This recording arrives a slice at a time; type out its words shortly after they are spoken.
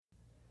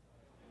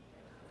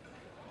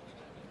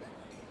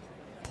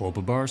Pull up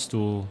a bar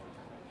stool.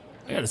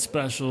 I got a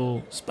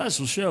special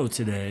show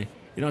today.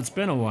 You know, it's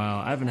been a while.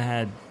 I haven't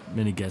had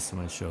many guests on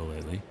my show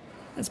lately.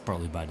 That's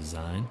probably by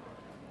design.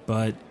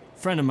 But a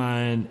friend of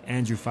mine,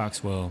 Andrew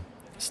Foxwell,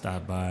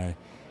 stopped by.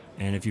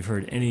 And if you've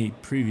heard any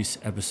previous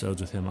episodes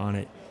with him on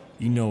it,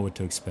 you know what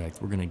to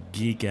expect. We're going to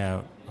geek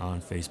out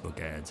on Facebook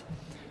ads.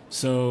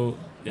 So,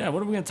 yeah,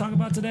 what are we going to talk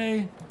about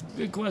today?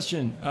 Good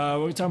question. We're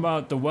going to talk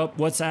about the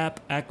WhatsApp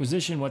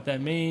acquisition, what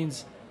that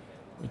means.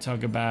 We'll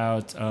talk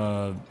about,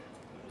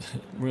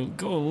 we'll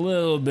go a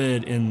little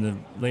bit in the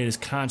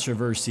latest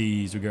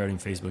controversies regarding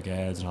Facebook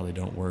ads and how they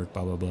don't work,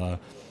 blah, blah, blah,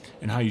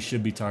 and how you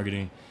should be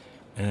targeting.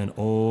 And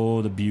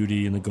the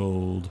beauty and the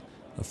gold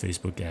of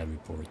Facebook ad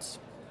reports.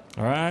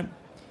 All right?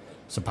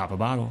 So pop a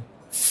bottle.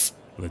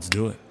 Let's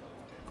do it.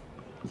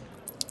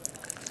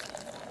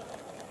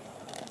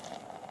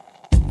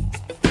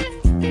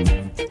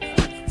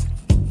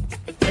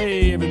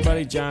 Hey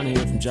everybody, John here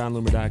from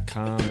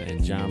johnloomer.com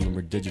and John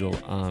Loomer Digital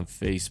on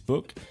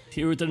Facebook.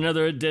 Here with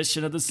another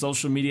edition of the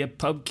Social Media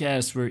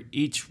PUBCAST, where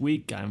each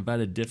week I invite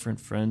a different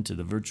friend to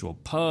the virtual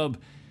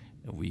pub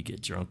and we get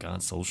drunk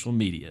on social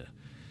media.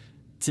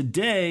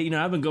 Today,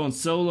 I've been going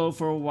solo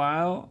for a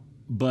while,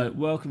 but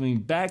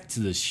welcoming back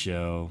to the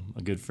show,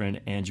 a good friend,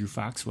 Andrew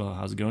Foxwell.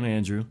 How's it going,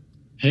 Andrew?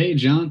 Hey,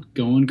 John.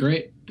 Going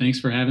great. Thanks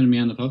for having me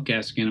on the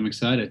podcast again. I'm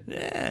excited.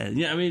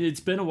 Yeah. I mean, it's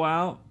been a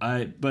while,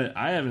 but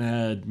I haven't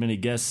had many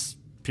guests,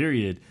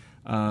 period.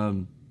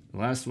 The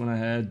last one I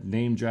had,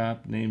 name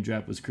drop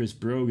was Chris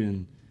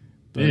Brogan.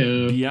 But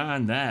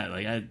beyond that,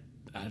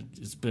 I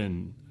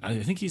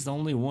think he's the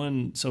only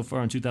one so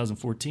far in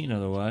 2014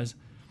 otherwise.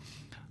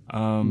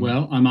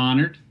 Well, I'm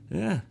honored.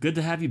 Yeah, good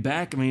to have you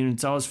back. I mean,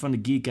 it's always fun to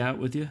geek out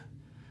with you.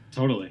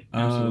 Totally.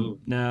 Absolutely.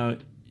 Now,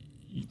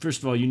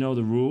 first of all, you know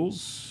the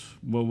rules.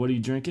 Well, what are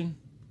you drinking?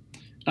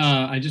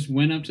 I just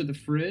went up to the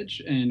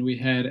fridge and we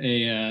had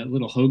a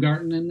little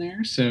Hogarten in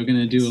there, so going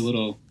to do a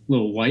little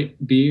white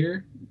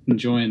beer.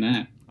 Enjoying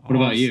that. What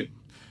about you?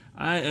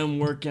 I am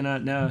working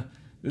on now.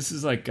 This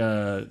is like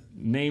a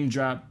name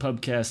drop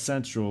PUBCAST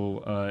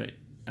Central.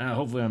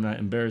 Hopefully, I'm not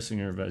embarrassing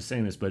her by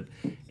saying this, but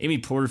Amy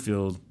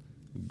Porterfield,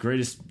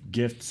 greatest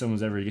gift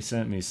someone's ever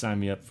sent me, signed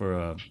me up for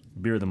a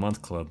Beer of the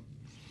Month club.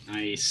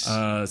 Nice.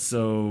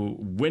 So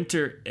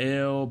Winter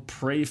Ale,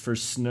 Pray for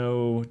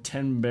Snow,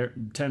 10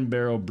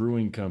 Barrel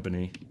Brewing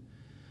Company.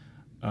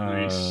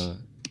 Nice.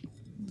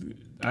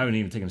 I haven't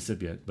even taken a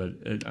sip yet, but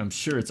I'm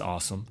sure it's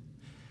awesome.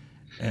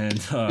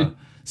 And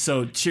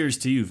so cheers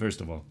to you,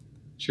 first of all.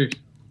 Sure.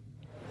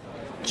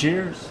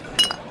 Cheers.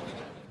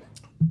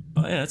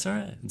 Oh, yeah, that's all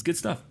right. It's good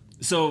stuff.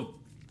 So,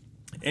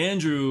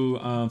 Andrew,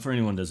 for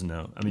anyone who doesn't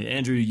know,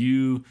 Andrew,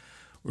 you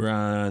were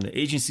on the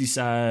agency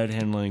side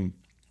handling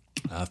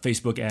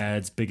Facebook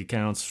ads, big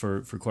accounts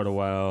for quite a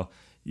while.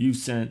 You've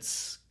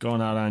since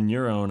gone out on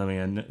your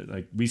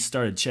own. We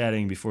started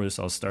chatting before this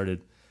all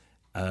started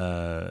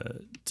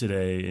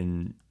today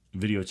in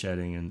video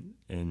chatting,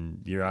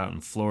 and you're out in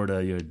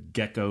Florida. You had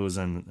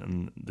geckos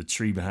on the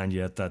tree behind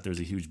you. I thought there was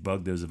a huge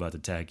bug that was about to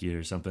attack you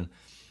or something.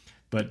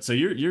 But so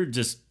you're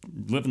just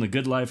living the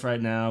good life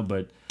right now,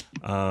 but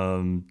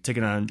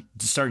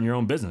starting your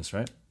own business,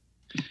 right?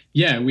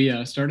 Yeah,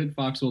 we started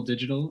Foxwell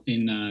Digital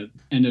in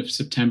end of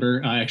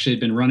September. I actually had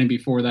been running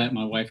before that.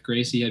 My wife,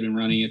 Gracie, had been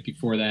running it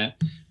before that.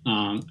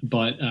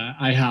 But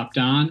I hopped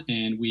on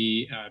and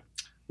we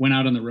went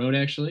out on the road,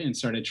 actually, and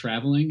started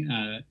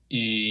traveling.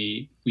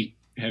 We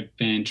have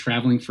been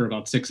traveling for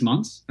about 6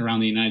 months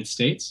around the United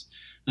States.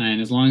 And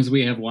as long as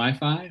we have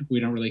Wi-Fi, we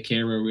don't really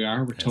care where we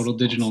are. We're total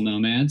digital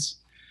nomads.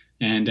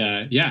 And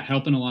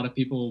helping a lot of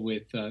people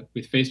with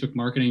Facebook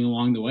marketing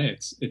along the way.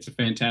 It's a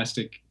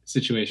fantastic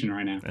situation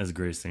right now. That's the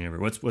greatest thing ever.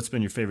 What's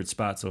been your favorite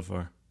spot so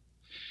far?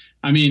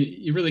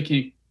 You really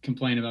can't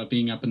complain about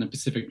being up in the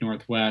Pacific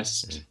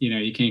Northwest. Yeah.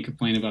 You can't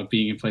complain about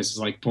being in places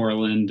like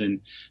Portland and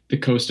the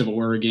coast of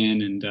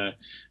Oregon. And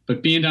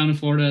but being down in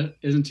Florida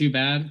isn't too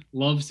bad.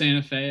 Love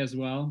Santa Fe as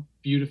well.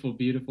 Beautiful,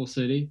 beautiful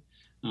city.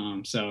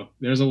 So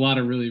there's a lot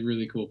of really,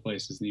 really cool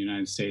places in the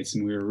United States,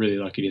 and we were really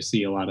lucky to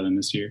see a lot of them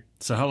this year.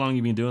 So how long have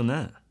you been doing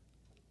that?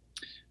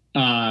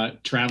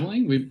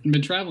 Traveling? We've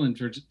been traveling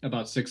for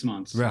about 6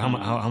 months. Right.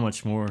 How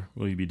much more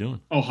will you be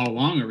doing? Oh, how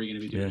long are we going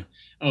to be doing it?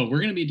 Yeah. Oh, we're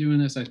going to be doing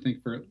this, I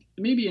think, for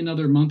maybe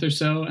another month or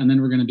so, and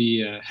then we're going to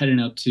be heading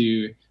up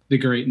to the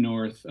great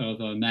north of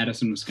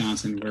Madison,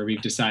 Wisconsin, where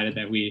we've decided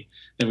that we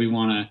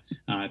want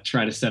to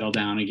try to settle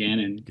down again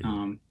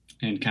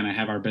and kind of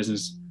have our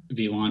business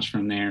be launched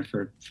from there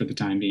for the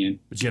time being.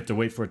 But you have to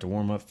wait for it to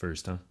warm up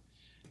first, huh?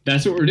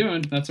 That's what we're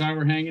doing. That's why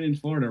we're hanging in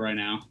Florida right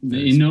now.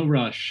 No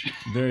rush.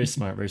 Very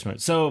smart, very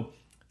smart. So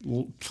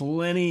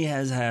plenty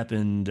has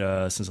happened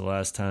since the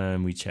last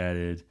time we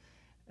chatted.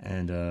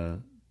 And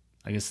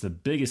I guess the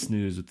biggest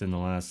news within the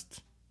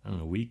last,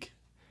 week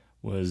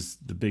was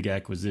the big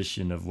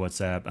acquisition of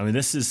WhatsApp.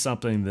 This is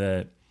something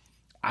that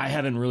I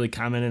haven't really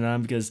commented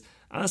on because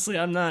honestly,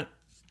 I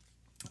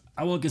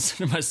won't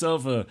consider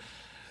myself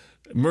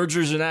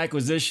mergers and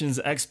acquisitions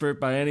expert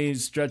by any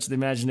stretch of the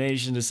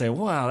imagination to say,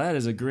 wow, that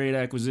is a great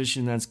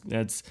acquisition.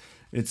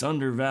 It's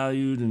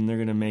undervalued and they're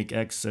going to make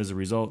X as a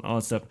result and all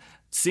that stuff.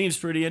 Seems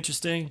pretty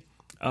interesting.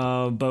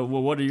 But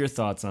what are your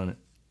thoughts on it?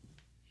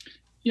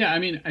 Yeah, I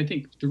mean, I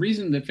think the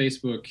reason that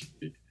Facebook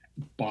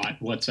bought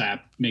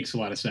WhatsApp makes a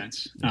lot of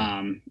sense.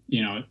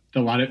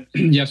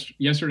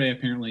 Yesterday,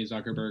 apparently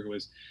Zuckerberg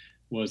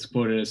was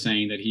quoted as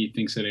saying that he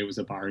thinks that it was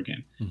a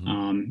bargain.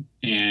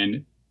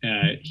 And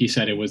he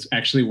said it was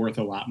actually worth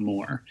a lot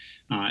more.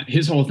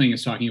 His whole thing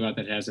is talking about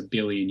that it has 1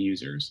 billion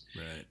users.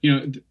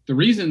 Right. The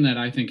reason that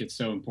I think it's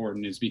so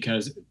important is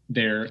because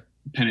the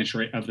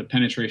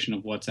penetration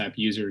of WhatsApp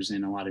users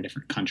in a lot of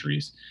different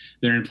countries.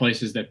 They're in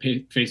places that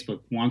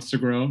Facebook wants to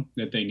grow,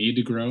 that they need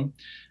to grow.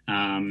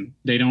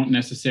 They don't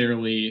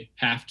necessarily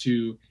have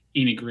to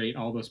integrate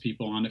all those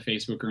people onto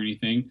Facebook or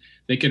anything.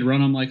 They could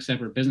run them like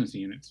separate business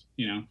units,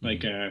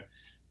 like a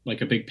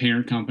big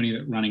parent company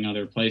that running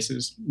other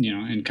places,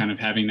 and kind of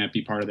having that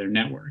be part of their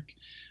network.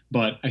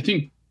 But I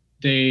think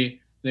they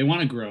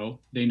want to grow.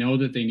 They know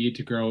that they need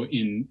to grow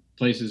in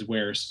places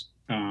where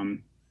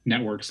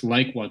networks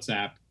like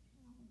WhatsApp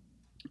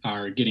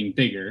are getting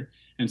bigger.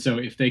 And so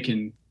if they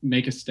can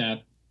take a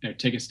step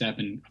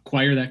and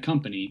acquire that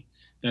company,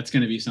 that's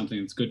going to be something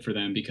that's good for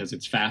them because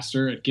it's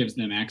faster. It gives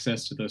them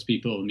access to those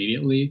people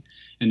immediately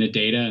and the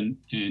data,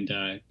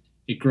 and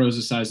it grows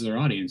the size of their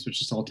audience,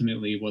 which is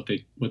ultimately what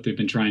they've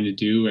been trying to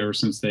do ever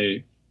since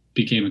they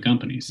became a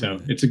company. So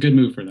It's a good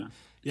move for them.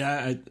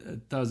 Yeah, I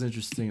thought it was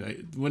interesting.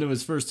 Like, when it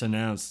was first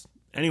announced,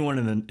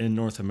 anyone in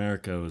North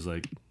America was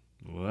like,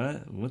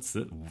 "What? What's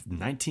the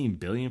 19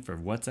 billion for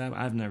WhatsApp?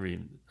 I've never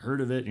even heard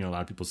of it." A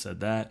lot of people said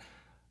that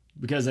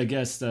because I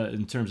guess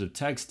in terms of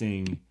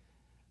texting,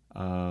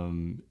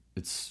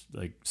 it's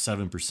like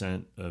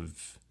 7%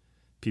 of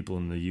people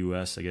in the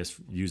U.S. I guess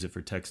use it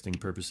for texting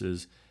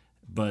purposes.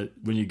 But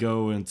when you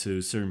go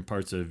into certain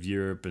parts of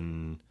Europe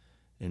and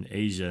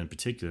Asia in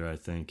particular, I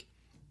think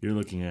you're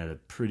looking at a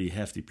pretty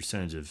hefty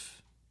percentage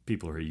of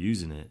people who are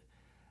using it.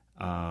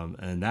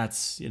 And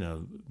that's,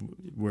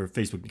 where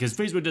because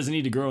Facebook doesn't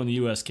need to grow in the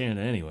U.S.,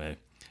 Canada anyway.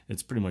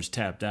 It's pretty much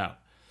tapped out.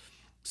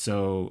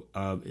 So,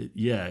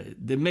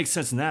 it makes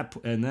sense in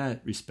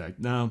that respect.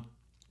 Now,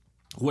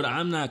 what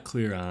I'm not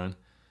clear on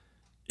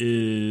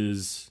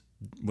is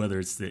whether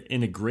it's the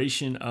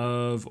integration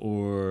of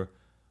or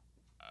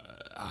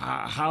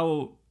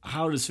how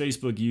does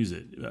Facebook use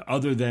it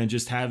other than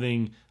just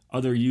having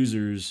other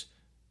users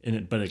in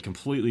it, but a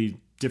completely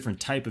different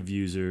type of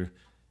user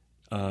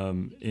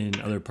in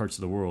other parts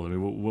of the world? I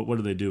mean, what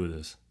do they do with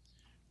this?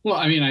 Well,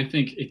 I mean, I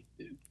think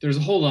there's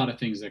a whole lot of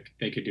things that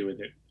they could do with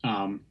it.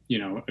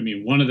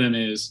 One of them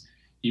is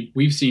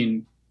we've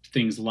seen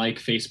things like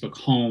Facebook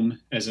Home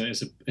as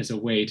a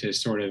way to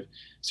sort of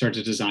start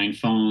to design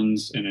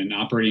phones and an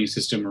operating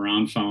system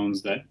around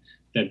phones that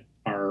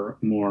are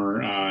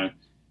more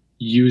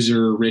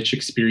user-rich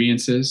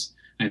experiences.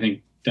 I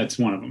think that's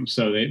one of them.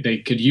 So they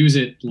could use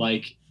it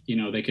like,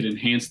 they could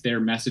enhance their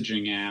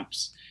messaging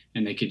apps,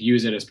 and they could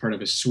use it as part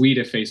of a suite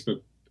of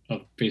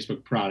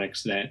Facebook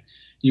products that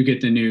you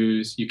get the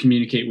news, you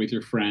communicate with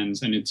your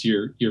friends, and it's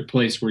your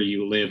place where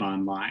you live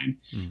online.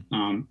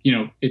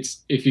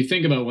 It's, if you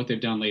think about what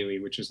they've done lately,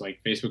 which is like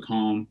Facebook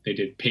Home, they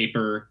did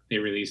Paper, they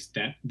released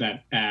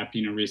that app,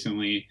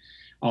 recently,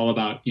 all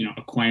about,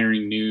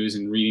 acquiring news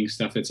and reading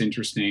stuff that's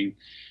interesting.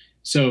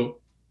 So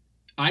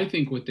I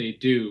think what they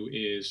do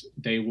is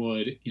they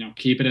would,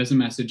 keep it as a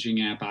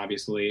messaging app,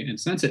 obviously. And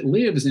since it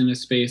lives in a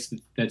space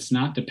that's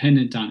not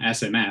dependent on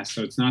SMS,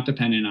 so it's not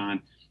dependent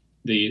on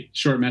the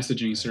short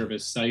messaging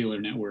service cellular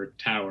network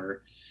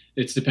tower,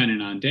 it's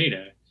dependent on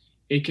data,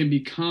 it can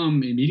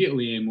become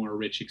immediately a more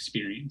rich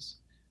experience.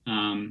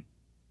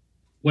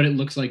 What it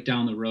looks like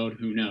down the road,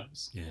 who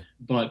knows? Yeah.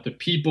 But the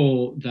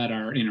people that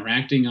are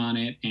interacting on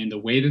it and the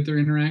way that they're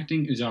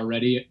interacting is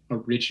already a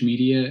rich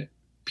media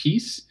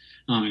piece.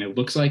 And it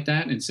looks like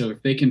that. And so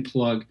if they can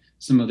plug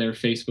some of their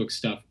Facebook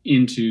stuff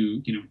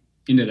into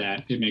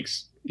that,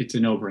 it's a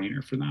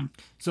no-brainer for them.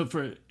 So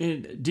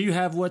do you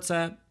have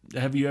WhatsApp?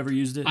 Have you ever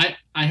used it?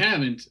 I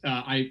haven't.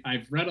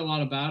 I've read a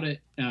lot about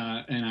it,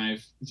 and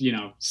I've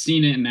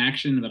seen it in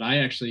action. But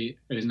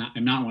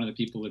I'm not one of the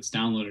people that's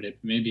downloaded it.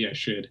 Maybe I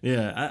should.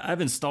 Yeah,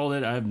 I've installed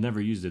it. I've never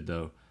used it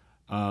though.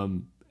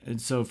 And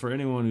so for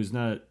anyone who's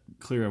not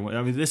clear on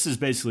what, this is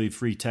basically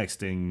free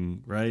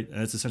texting, right?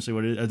 That's essentially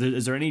what it is.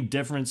 Is there any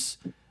difference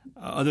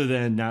other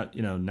than not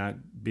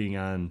being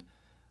on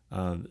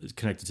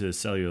connected to a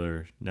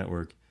cellular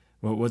network?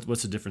 Well,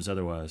 what's the difference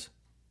otherwise?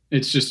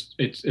 It's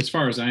as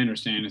far as I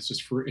understand, it's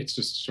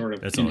just sort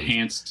of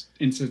enhanced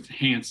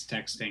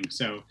texting.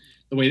 So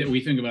the way that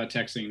we think about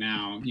texting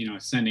now,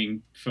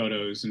 sending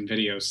photos and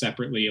videos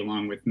separately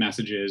along with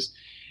messages,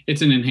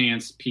 it's an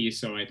enhanced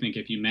piece. So I think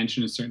if you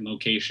mention a certain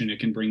location, it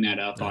can bring that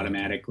up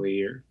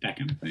automatically or that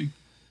kind of thing.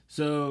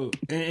 So,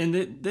 and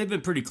they've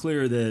been pretty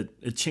clear that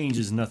it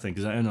changes nothing,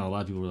 because I know a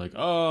lot of people were like,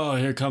 "Oh,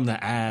 here come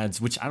the ads,"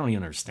 which I don't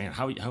even understand.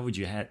 How would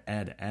you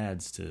add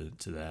ads to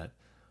that,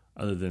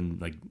 other than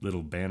like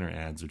little banner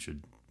ads, which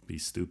would be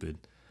stupid.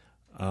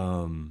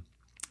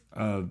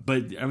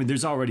 But I mean,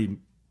 there's already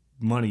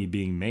money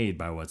being made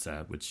by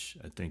WhatsApp, which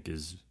I think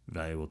is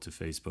valuable to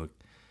Facebook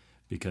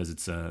because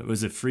it's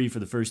was it free for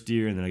the first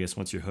year, and then I guess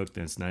once you're hooked,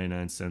 then it's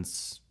 99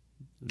 cents,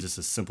 just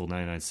a simple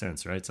 99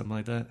 cents, right? Something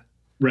like that.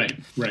 Right.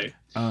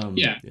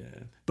 Yeah.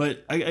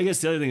 But I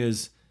guess the other thing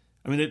is,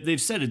 I mean,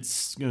 they've said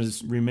it's going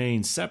to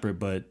remain separate,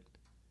 but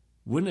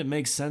wouldn't it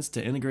make sense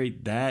to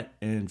integrate that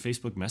in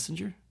Facebook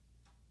Messenger?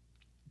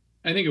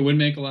 I think it would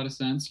make a lot of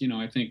sense.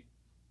 I think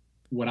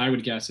what I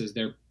would guess is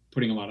they're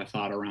putting a lot of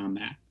thought around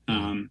that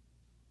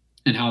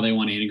and how they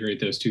want to integrate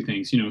those two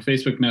things.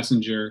 Facebook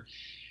Messenger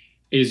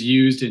is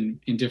used in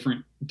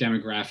different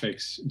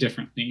demographics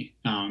differently.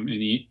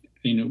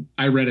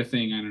 I read a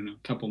thing, I don't know,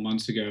 a couple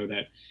months ago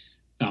that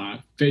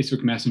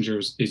Facebook Messenger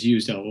is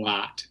used a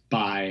lot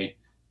by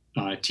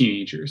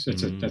teenagers.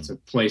 That's a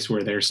place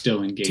where they're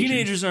still engaging.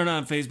 Teenagers aren't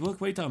on Facebook.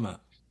 What are you talking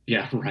about?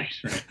 Yeah, right.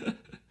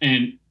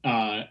 And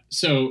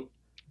so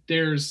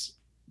there's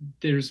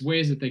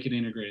ways that they can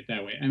integrate it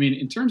that way. I mean,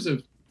 in terms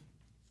of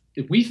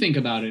if we think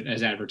about it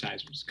as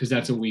advertisers, because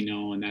that's what we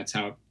know, and those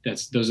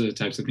are the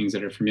types of things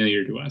that are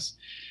familiar to us.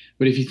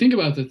 But if you think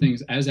about the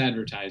things as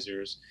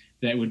advertisers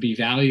that would be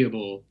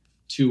valuable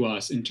to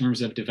us in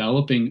terms of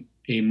developing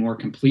a more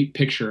complete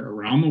picture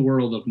around the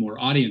world of more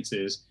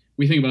audiences,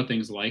 we think about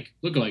things like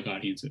lookalike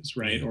audiences,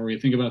 right? Or we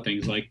think about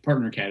things like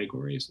partner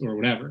categories or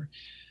whatever.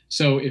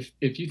 So if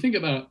you think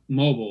about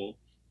mobile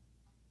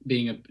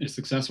being a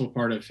successful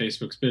part of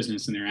Facebook's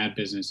business and their ad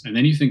business, and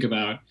then you think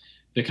about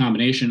the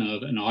combination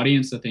of an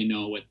audience that they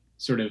know what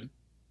sort of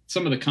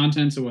some of the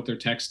contents of what they're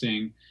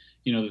texting,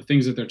 the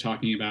things that they're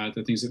talking about,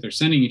 the things that they're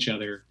sending each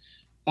other,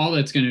 all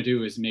that's going to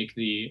do is make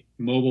the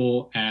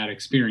mobile ad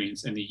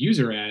experience and the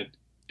user ad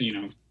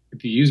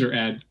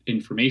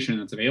information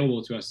that's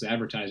available to us as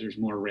advertisers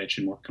more rich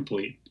and more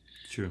complete.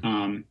 True.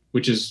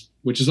 Which is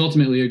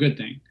ultimately a good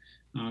thing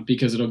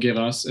because it'll give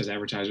us as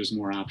advertisers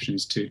more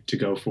options to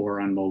go for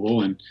on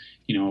mobile and,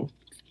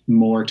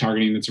 more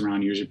targeting that's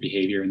around user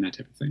behavior and that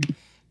type of thing.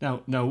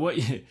 Now,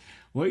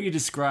 what you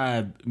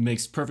describe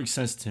makes perfect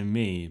sense to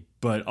me,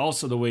 but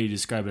also the way you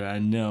describe it, I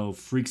know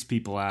freaks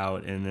people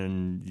out, and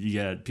then you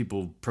got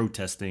people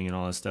protesting and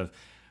all that stuff.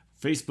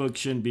 Facebook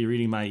shouldn't be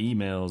reading my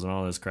emails and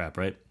all this crap,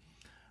 right?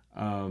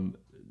 So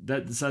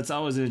that's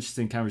always an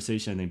interesting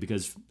conversation, I think,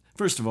 because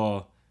first of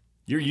all,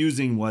 you're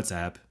using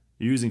WhatsApp,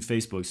 you're using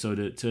Facebook, so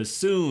to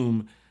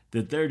assume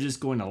that they're just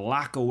going to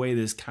lock away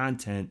this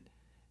content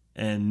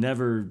and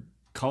never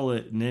call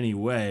it in any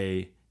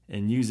way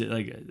and use it,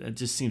 like, it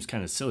just seems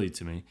kind of silly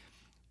to me.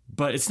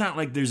 But it's not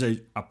like there's a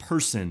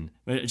person,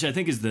 which I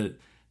think is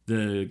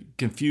the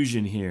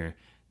confusion here,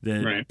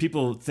 that right.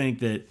 People think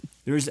that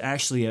there's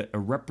actually a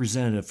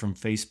representative from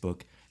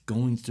Facebook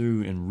going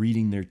through and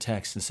reading their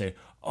text and say,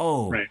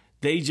 oh, right.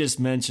 They just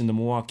mentioned the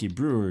Milwaukee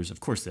Brewers. Of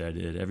course they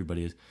did.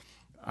 Everybody is.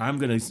 I'm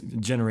going to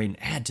generate an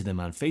ad to them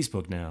on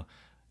Facebook now.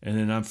 And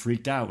then I'm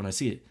freaked out when I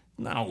see it.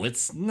 No,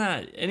 it's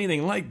not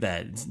anything like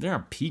that. There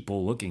aren't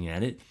people looking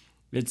at it.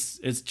 It's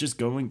just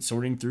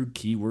sorting through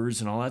keywords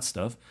and all that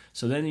stuff.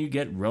 So then you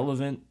get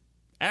relevant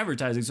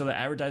advertising. So the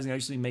advertising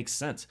actually makes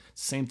sense.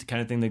 Same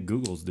kind of thing that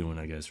Google's doing,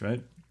 I guess,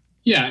 right?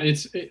 Yeah,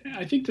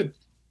 I think that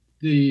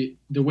the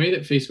way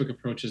that Facebook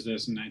approaches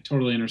this, and I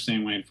totally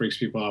understand why it freaks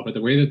people out, but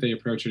the way that they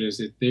approach it is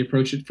that they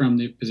approach it from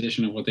the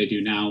position of what they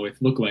do now with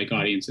lookalike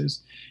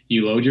audiences.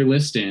 You load your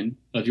list in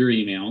of your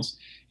emails.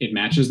 It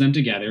matches them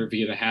together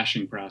via the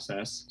hashing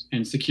process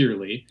and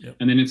securely. Yep.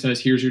 And then it says,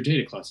 here's your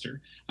data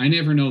cluster. I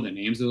never know the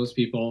names of those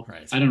people.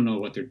 Right. I don't know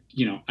what they're,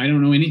 I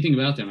don't know anything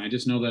about them. I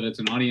just know that it's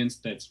an audience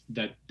that's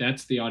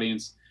the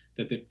audience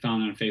that they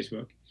found on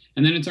Facebook.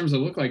 And then in terms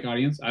of lookalike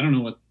audience, I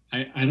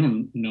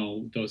don't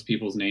know those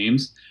people's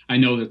names. I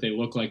know that they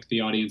look like the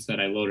audience that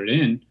I loaded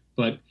in,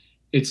 but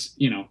it's,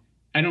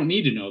 I don't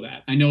need to know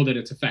that. I know that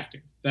it's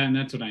effective. And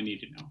that's what I need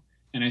to know.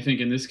 And I think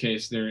in this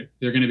case, they're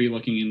going to be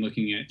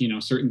looking at,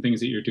 certain things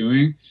that you're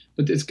doing,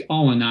 but it's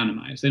all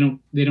anonymized.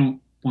 They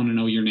don't want to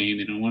know your name.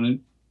 They don't want to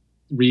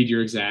read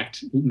your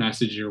exact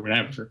message or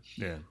whatever.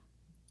 Yeah.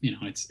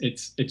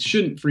 It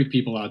shouldn't freak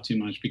people out too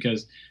much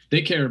because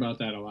they care about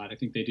that a lot. I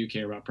think they do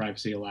care about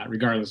privacy a lot,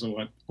 regardless of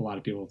what a lot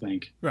of people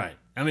think. Right.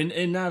 I mean,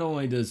 and not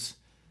only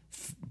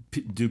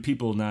do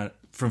people not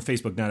from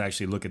Facebook not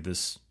actually look at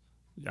this,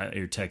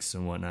 your texts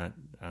and whatnot.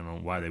 I don't know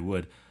why they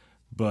would,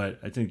 but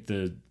I think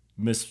the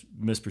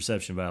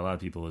misperception by a lot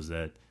of people is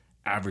that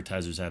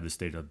advertisers have this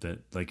data that,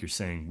 like you're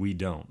saying, we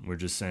don't. We're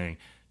just saying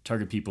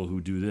target people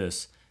who do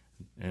this,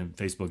 and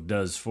Facebook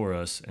does for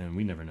us, and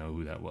we never know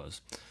who that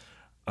was.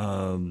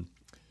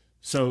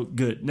 So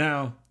good.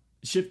 Now,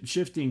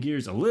 shifting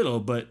gears a little,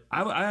 but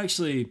I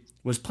actually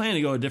was planning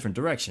to go a different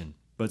direction.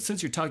 But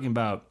since you're talking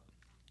about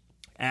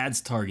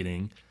ads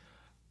targeting,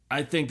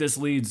 I think this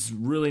leads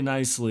really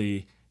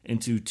nicely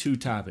into two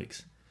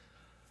topics.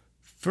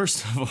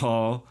 First of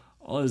all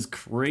this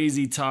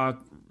crazy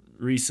talk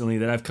recently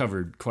that I've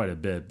covered quite a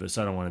bit, but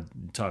so I don't want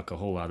to talk a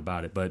whole lot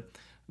about it, but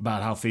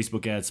about how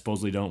Facebook ads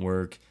supposedly don't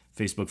work,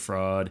 Facebook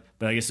fraud.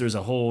 But I guess there's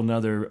a whole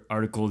nother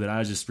article that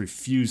I just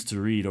refused to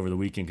read over the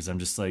weekend because I'm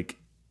just like,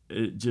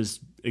 it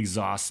just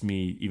exhausts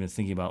me even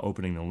thinking about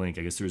opening the link.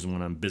 I guess there was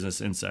one on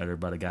Business Insider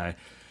about a guy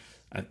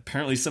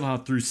apparently somehow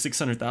threw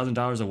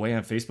 $600,000 away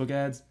on Facebook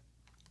ads,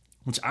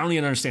 which I don't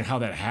even understand how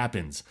that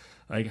happens.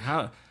 Like,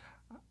 how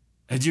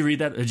did you read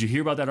that? Did you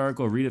hear about that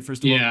article? Read it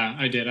first of all? Yeah,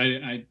 I did.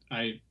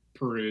 I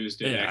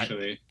perused it,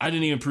 actually. I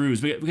didn't even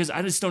peruse because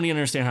I just don't even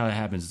understand how that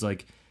happens. It's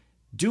like,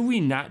 do we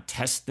not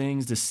test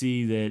things to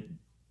see that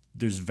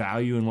there's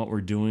value in what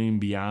we're doing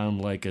beyond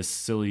like a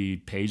silly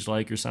page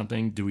like or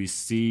something? Do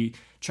we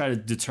try to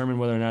determine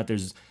whether or not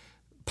there's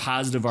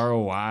positive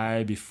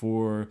ROI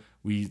before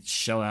we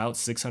shell out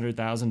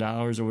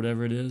 $600,000 or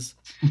whatever it is?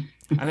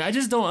 I mean, I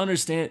just don't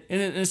understand.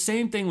 And the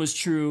same thing was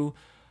true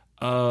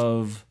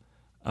of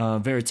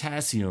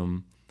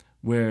Veritasium,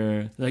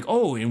 where they're like,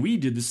 oh, and we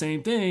did the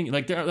same thing.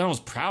 Like they're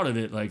almost proud of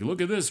it. Like,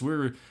 look at this.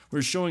 We're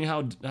showing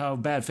how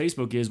bad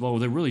Facebook is. Well,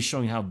 they're really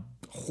showing how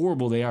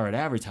horrible they are at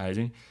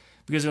advertising,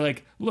 because they're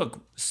like,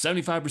 look,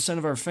 75%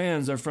 of our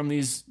fans are from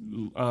these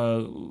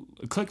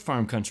click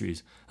farm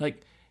countries.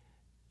 Like,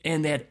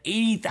 and they had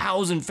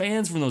 80,000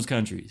 fans from those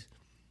countries.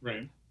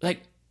 Right.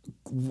 Like,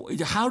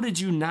 how did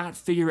you not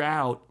figure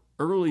out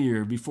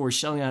earlier before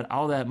shelling out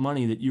all that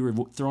money that you were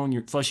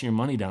flushing your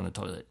money down the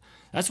toilet?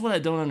 That's what I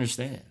don't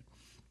understand.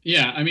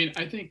 Yeah, I mean,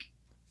 I think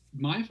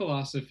my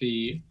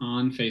philosophy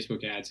on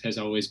Facebook ads has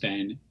always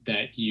been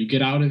that you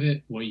get out of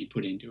it what you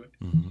put into it.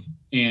 Mm-hmm.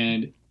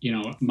 And, you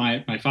know,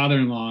 my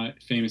father-in-law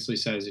famously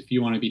says, if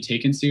you want to be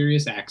taken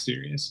serious, act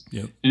serious.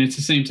 Yep. And it's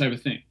the same type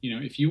of thing. You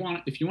know, if you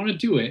want to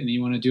do it and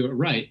you want to do it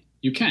right,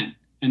 you can.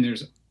 And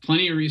there's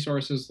plenty of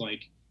resources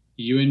like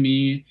you and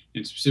me,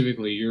 and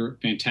specifically your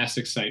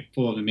fantastic site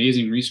full of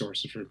amazing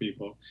resources for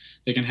people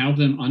that can help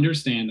them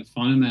understand the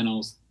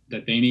fundamentals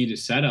that they need to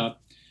set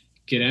up,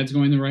 get ads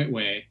going the right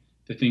way,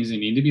 the things they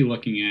need to be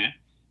looking at.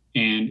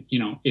 And, you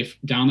know,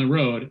 if down the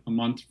road, a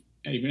month,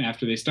 even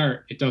after they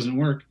start, it doesn't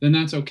work, then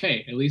that's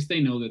okay. At least they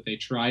know that they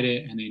tried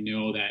it, and they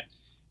know that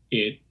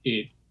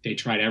they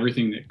tried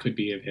everything that could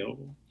be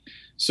available.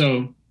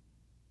 So,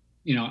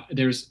 you know,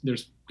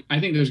 I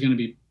think there's going to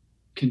be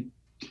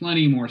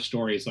plenty more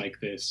stories like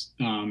this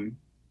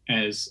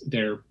as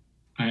there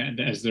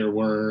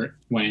were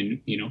when,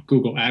 you know,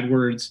 Google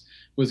AdWords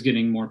was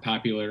getting more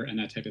popular and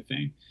that type of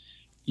thing.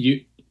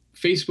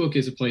 Facebook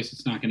is a place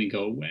that's not going to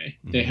go away.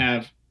 Mm-hmm. They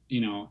have,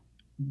 you know,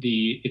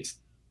 it's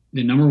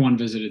the number one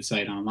visited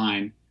site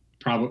online,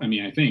 probably, I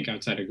mean, I think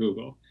outside of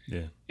Google.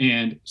 Yeah.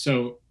 And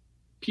so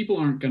people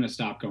aren't going to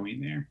stop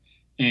going there.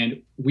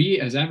 And we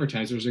as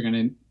advertisers we're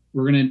going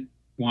to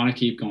want to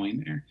keep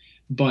going there.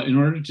 But in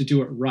order to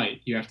do it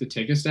right, you have to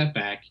take a step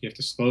back. You have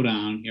to slow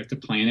down. You have to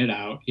plan it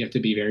out. You have to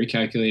be very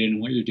calculated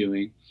in what you're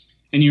doing.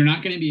 And you're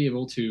not going to be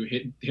able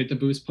to hit the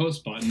boost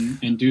post button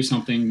and do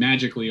something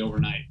magically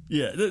overnight.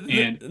 Yeah,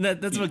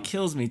 that's what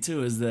kills me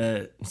too. Is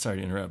that, sorry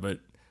to interrupt, but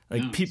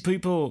like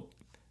people,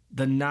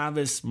 the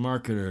novice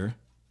marketer,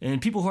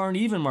 and people who aren't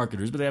even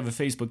marketers, but they have a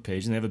Facebook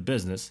page and they have a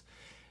business,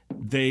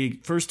 they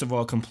first of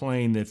all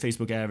complain that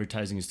Facebook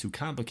advertising is too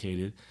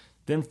complicated.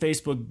 Then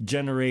Facebook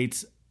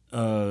generates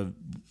a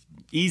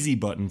easy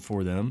button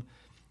for them,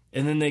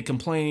 and then they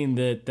complain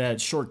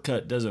that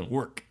shortcut doesn't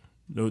work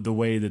the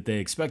way that they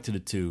expected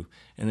it to,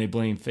 and they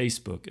blame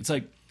Facebook. It's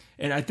like,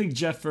 and I think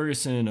Jeff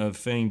Ferguson of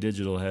Fang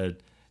Digital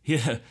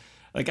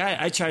like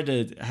I tried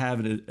to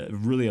have a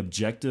really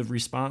objective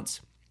response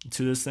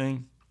to this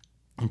thing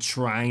and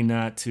trying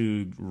not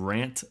to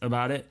rant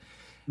about it.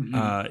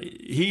 Mm-hmm.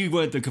 He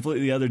went the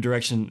completely other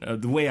direction,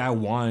 the way I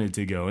wanted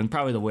to go, and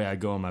probably the way I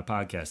go on my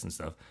podcast and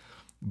stuff.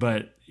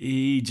 But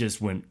he just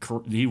went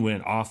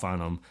off on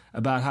them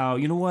about how,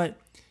 you know what,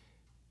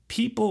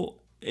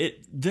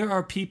 there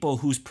are people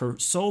whose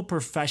sole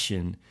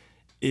profession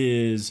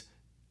is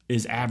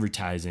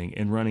advertising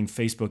and running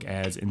Facebook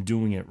ads and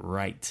doing it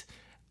right.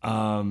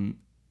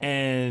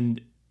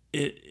 And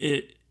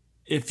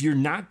if you're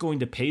not going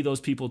to pay those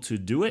people to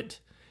do it,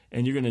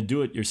 and you're going to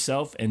do it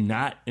yourself and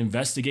not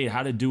investigate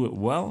how to do it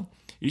well,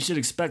 you should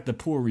expect the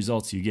poor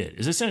results you get,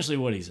 is essentially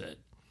what he said.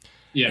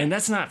 Yeah. And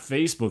that's not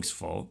Facebook's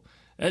fault.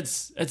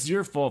 That's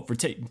your fault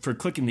for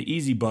clicking the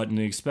easy button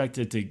and expect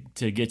it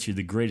to get you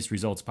the greatest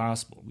results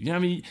possible. You know, I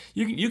mean,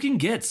 you can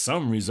get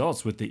some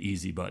results with the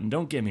easy button,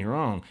 don't get me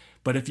wrong,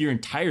 but if your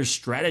entire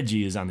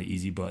strategy is on the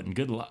easy button,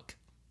 good luck.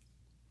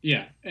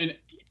 Yeah, and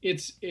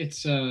it's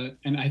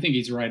and I think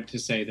he's right to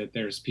say that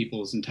there's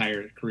people's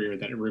entire career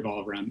that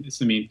revolve around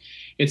this. I mean,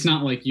 it's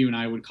not like you and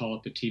I would call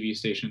up a TV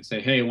station and say,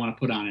 "Hey, I want to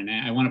put an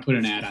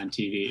ad on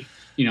TV,"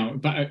 you know.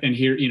 But and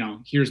here, you know,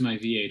 here's my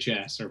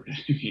VHS, or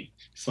I mean,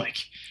 it's like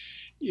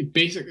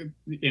basically,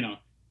 you know,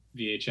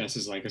 VHS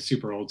is like a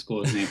super old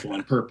school example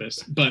on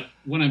purpose. But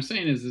what I'm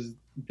saying is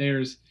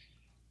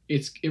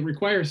it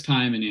requires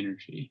time and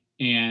energy,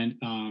 and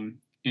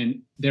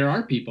there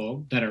are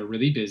people that are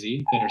really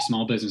busy, that are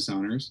small business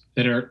owners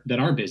that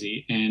are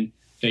busy, and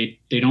they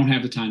don't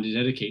have the time to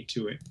dedicate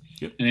to it.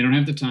 Yep. And they don't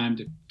have the time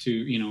to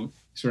you know,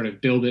 sort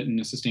of build it in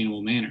a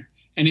sustainable manner.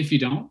 And if you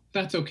don't,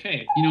 that's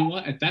okay. You know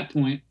what? At that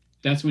point,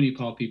 that's when you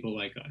call people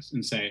like us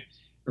and say,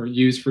 or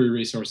use free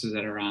resources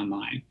that are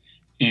online.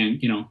 and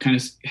kind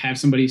of have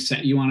somebody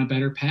set you on a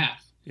better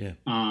path. Yeah.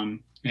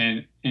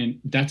 And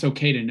that's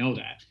okay to know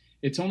that.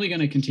 It's only going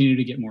to continue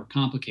to get more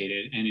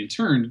complicated, and in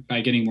turn,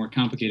 by getting more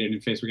complicated in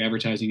Facebook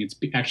advertising, it's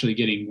actually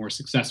getting more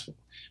successful,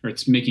 or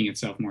it's making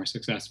itself more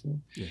successful.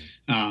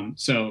 Yeah.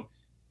 So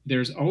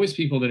there's always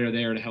people that are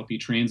there to help you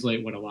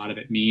translate what a lot of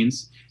it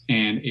means.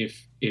 And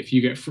if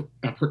you're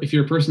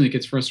a person that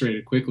gets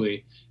frustrated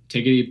quickly,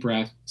 take a deep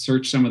breath,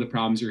 search some of the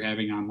problems you're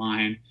having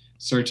online,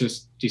 start to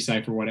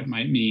decipher what it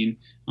might mean.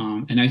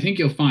 And I think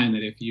you'll find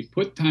that if you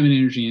put time and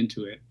energy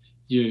into it,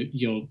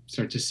 you'll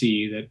start to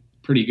see that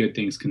pretty good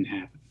things can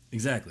happen.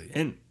 Exactly.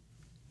 And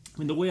I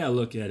mean, the way I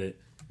look at it,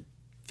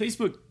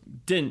 Facebook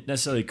didn't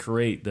necessarily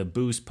create the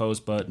boost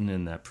post button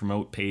and that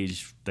promote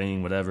page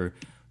thing, whatever,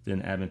 the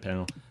admin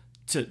panel,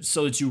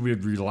 so that you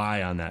would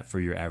rely on that for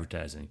your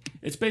advertising.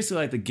 It's basically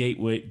like the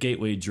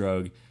gateway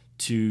drug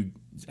to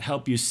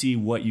help you see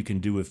what you can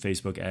do with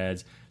Facebook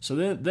ads. So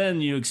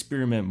then you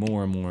experiment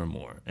more and more and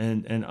more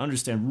and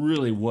understand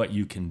really what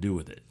you can do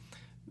with it.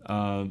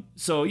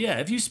 So yeah,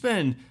 if you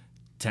spend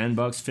 $10,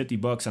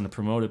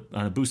 $50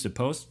 on a boosted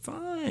post,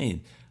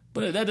 fine.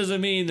 But that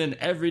doesn't mean then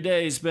every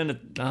day spend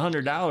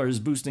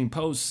 $100 boosting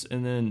posts,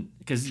 and then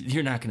because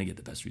you're not going to get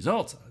the best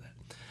results out of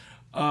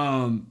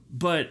that.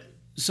 But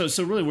so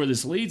really where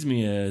this leads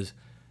me is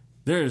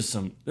there's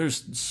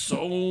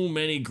so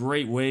many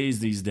great ways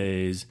these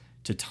days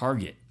to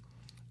target,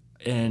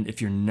 and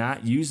if you're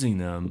not using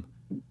them,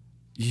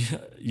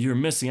 you're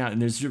missing out,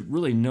 and there's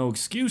really no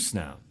excuse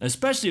now,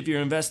 especially if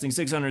you're investing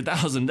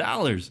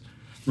 $600,000.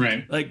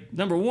 Right. Like,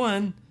 number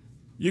one,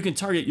 you can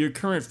target your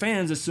current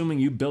fans, assuming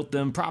you built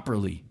them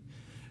properly.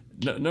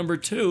 Number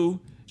two,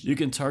 you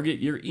can target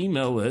your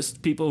email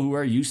list, people who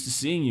are used to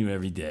seeing you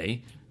every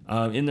day,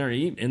 in their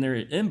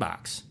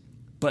inbox.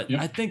 But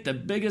yep. I think the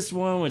biggest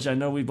one, which I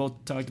know we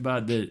both talked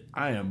about, that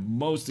I am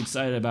most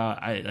excited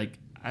about,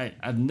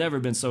 I've never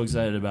been so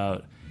excited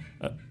about.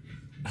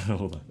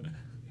 Hold on.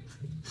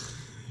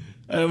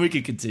 We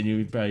could continue.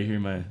 You probably hear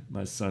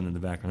my son in the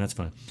background. That's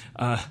fine.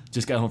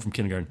 Just got home from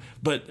kindergarten.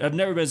 But I've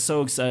never been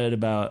so excited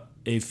about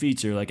a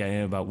feature like I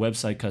am about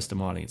website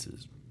custom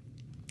audiences.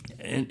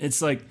 And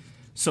it's like,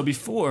 so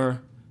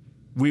before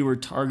we were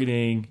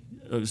targeting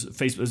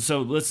Facebook.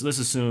 So let's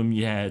assume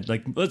you had,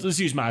 like, let's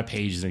use my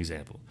page as an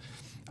example.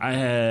 I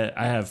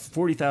have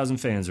 40,000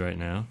 fans right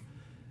now,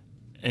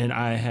 and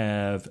I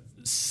have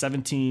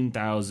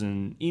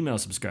 17,000 email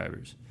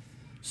subscribers.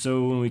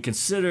 So when we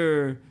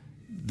consider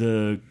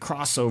the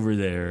crossover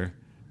there,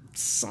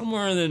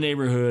 somewhere in the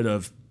neighborhood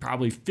of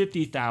probably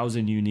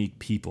 50,000 unique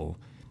people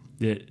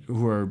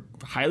who are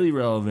highly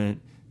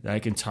relevant that I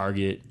can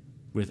target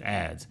with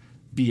ads.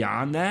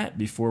 Beyond that,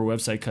 before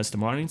website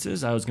custom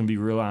audiences, I was going to be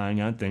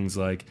relying on things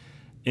like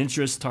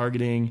interest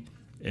targeting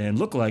and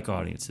lookalike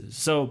audiences.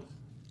 So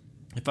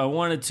if I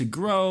wanted to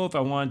grow, if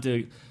I wanted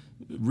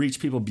to reach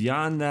people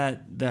beyond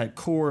that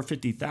core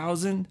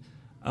 50,000,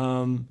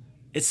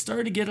 it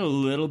started to get a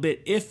little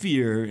bit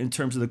iffier in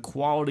terms of the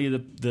quality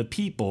of the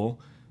people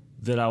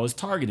that I was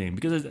targeting,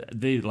 because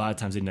a lot of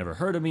times they never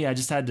heard of me. I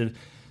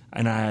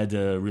had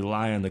to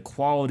rely on the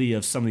quality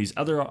of some of these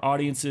other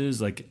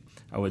audiences. Like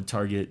I would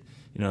target,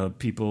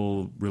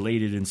 people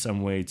related in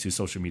some way to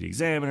Social Media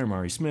Examiner,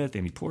 Mari Smith,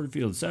 Amy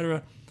Porterfield,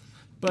 etc.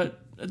 But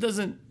it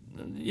doesn't,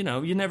 you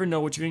never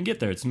know what you're going to get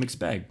there. It's a mixed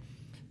bag.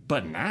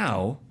 But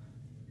now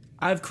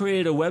I've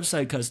created a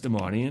website custom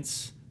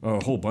audience, or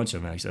a whole bunch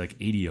of them actually, like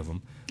 80 of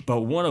them.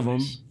 But one of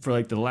them, for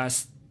like the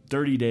last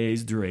 30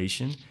 days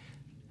duration,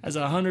 has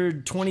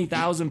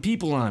 120,000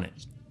 people on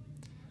it.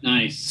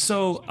 Nice.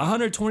 So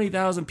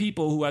 120,000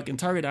 people who I can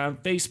target on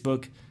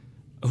Facebook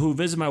who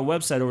visit my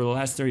website over the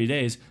last 30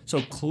 days.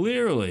 So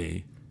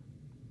clearly,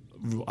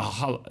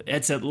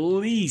 it's at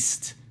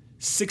least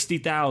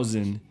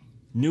 60,000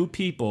 new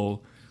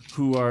people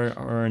who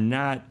are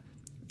not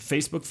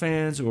Facebook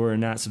fans or are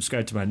not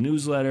subscribed to my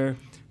newsletter,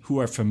 who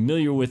are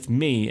familiar with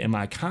me and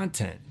my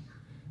content.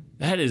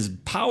 That is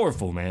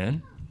powerful,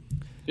 man.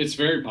 It's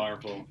very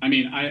powerful. I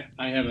mean, I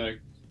have a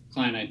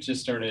client I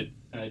just started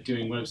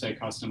doing website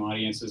custom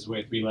audiences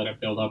with. We let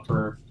it build up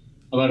for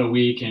about a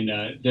week, and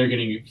they're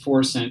getting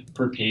 4 cents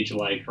per page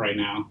like right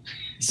now.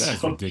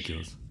 That's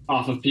ridiculous.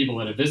 Off of people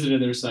that have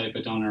visited their site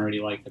but don't already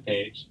like the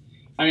page.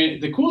 I mean,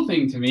 the cool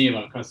thing to me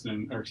about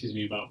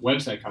about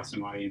website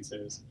custom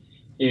audiences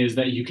is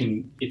that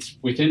it's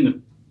within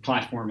the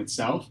platform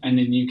itself, and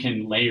then you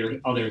can layer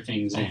other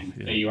things in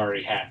that you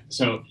already have.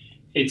 So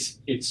it's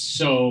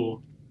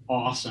so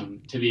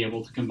awesome to be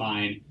able to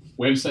combine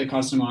website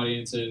custom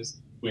audiences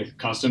with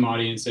custom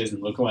audiences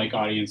and lookalike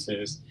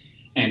audiences,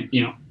 and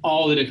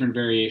all the different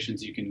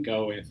variations you can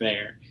go with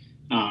there.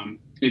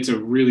 It's a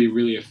really,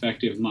 really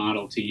effective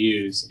model to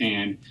use,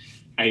 and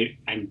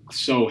I'm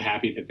so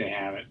happy that they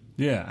have it.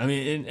 Yeah, I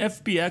mean, and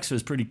FBX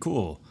was pretty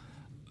cool,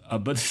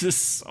 but this is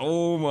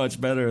so much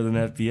better than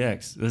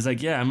FBX. It's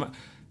like,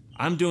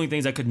 I'm doing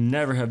things I could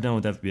never have done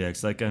with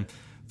FBX. Like,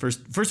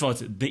 first of all,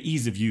 the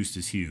ease of use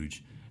is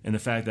huge, and the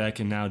fact that I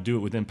can now do it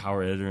within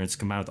Power Editor and it's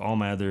combined with all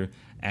my other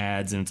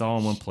ads and it's all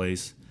in one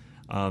place,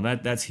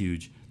 that's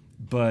huge.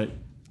 But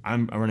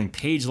I'm running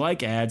page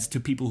like ads to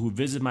people who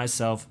visit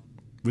myself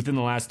within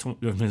the last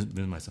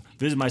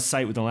visit my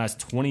site within the last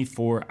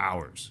 24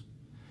 hours.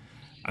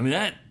 I mean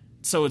that.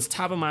 So it's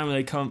top of mind when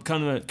they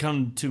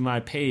come to my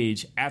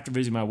page after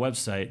visiting my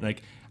website.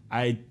 Like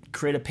I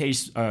create a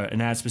page, an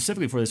ad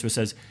specifically for this, where it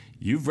says,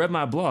 "You've read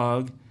my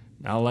blog.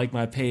 Now like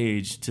my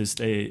page to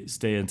stay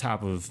on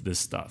top of this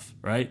stuff."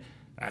 Right?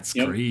 That's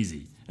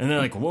crazy. And they're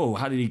like, "Whoa,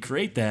 how did he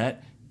create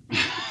that?"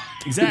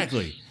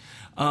 Exactly.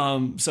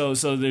 So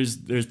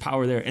there's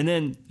power there. And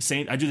then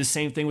I do the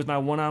same thing with my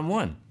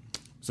one-on-one.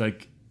 It's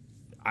like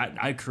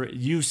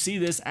you see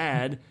this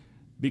ad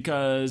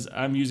because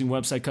I'm using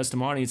website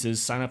custom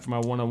audiences. Sign up for my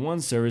one-on-one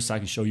service so I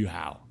can show you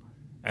how.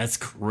 That's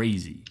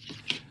crazy.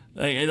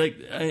 But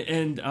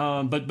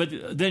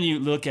then you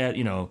look at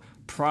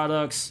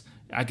products.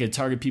 I could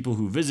target people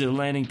who visit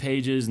landing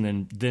pages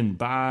and then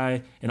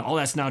buy, and all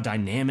that's now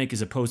dynamic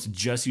as opposed to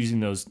just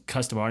using those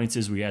custom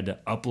audiences where you had to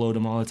upload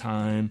them all the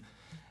time.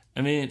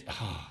 I mean,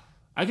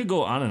 I could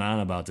go on and on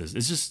about this.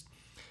 It's just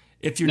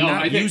if you're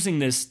not using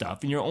this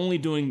stuff and you're only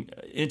doing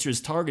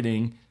interest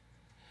targeting,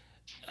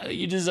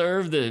 you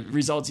deserve the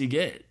results you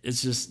get.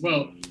 It's just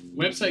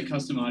website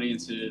custom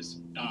audiences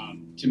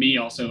to me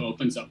also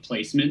opens up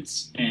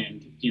placements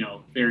and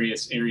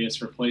various areas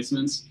for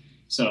placements.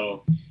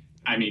 So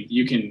I mean,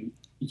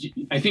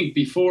 I think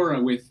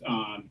before with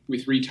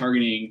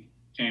retargeting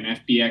and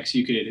FBX,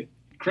 you could,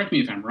 correct me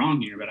if I'm wrong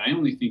here, but I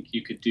only think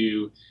you could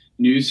do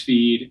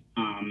newsfeed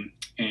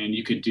and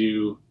you could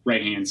do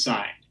right-hand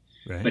side.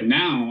 Right. But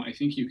now I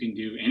think you can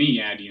do any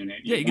ad unit.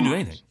 You can do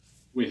anything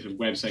with a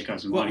website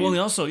custom audience.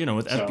 Well, also,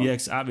 with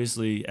FBX,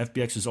 obviously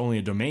FBX was only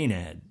a domain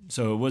ad,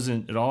 so it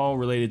wasn't at all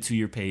related to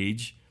your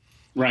page.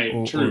 Right.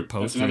 True.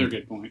 That's another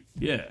good point.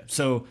 Yeah.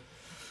 So,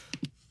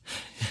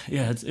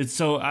 it's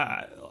so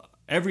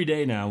every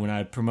day now when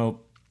I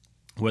promote,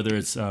 whether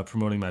it's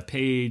promoting my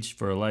page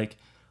for a like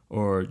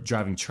or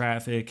driving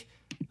traffic,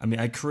 I mean,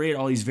 I create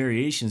all these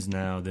variations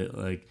now that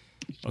like,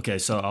 okay,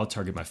 so I'll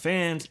target my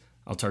fans,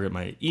 I'll target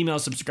my email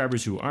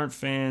subscribers who aren't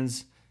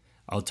fans,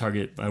 I'll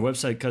target my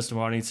website custom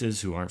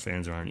audiences who aren't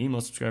fans or aren't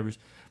email subscribers,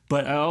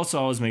 but I also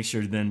always make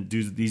sure to then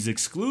do these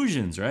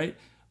exclusions, right?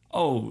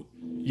 Oh,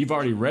 you've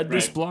already read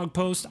this blog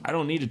post? I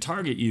don't need to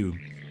target you.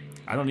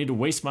 I don't need to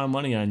waste my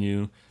money on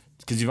you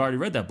because you've already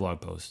read that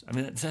blog post. I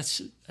mean,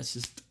 that's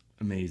just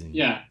amazing.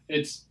 Yeah,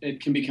 it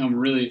can become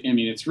really, I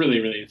mean, it's really,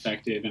 really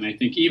effective. And I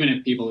think even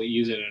if people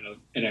use it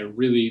at a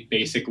really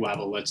basic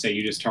level, let's say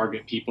you just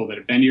target people that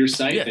have been to your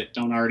site that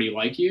don't already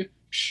like you.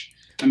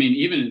 I mean,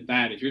 even at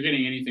that, if you're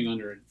getting anything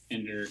under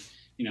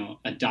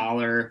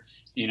 $1,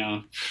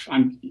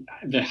 I'm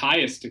the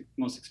highest,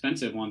 most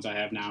expensive ones I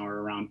have now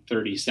are around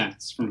 30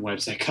 cents from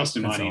website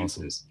custom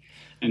audiences.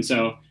 Awesome. And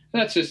so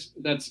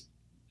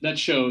that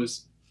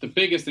shows, the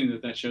biggest thing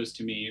that shows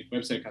to me,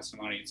 website custom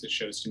audiences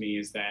shows to me,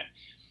 is that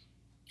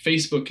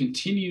Facebook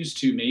continues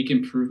to make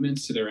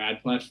improvements to their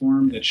ad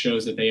platform that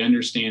shows that they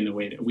understand the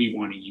way that we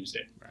want to use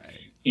it.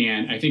 Right.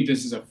 And I think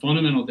this is a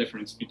fundamental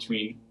difference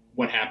between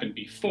what happened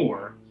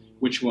before,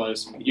 which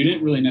was you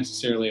didn't really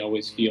necessarily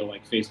always feel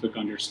like Facebook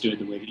understood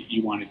the way that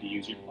you wanted to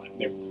use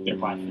their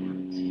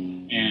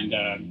platform. And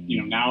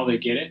now they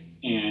get it,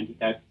 and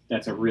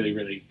that's a really,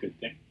 really good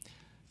thing.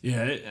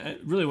 Yeah,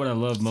 really what I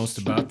love most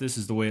about this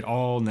is the way it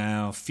all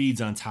now feeds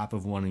on top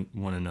of one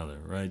another,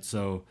 right?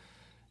 So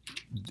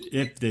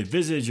if they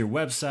visited your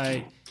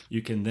website,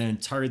 you can then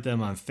target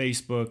them on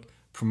Facebook,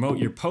 promote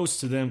your posts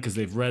to them because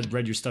they've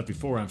read your stuff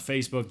before on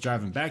Facebook,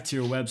 drive them back to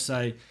your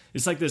website.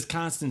 It's like this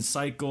constant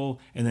cycle,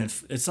 and then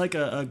it's like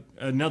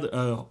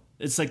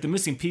it's like the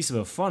missing piece of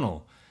a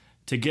funnel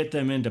to get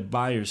them in to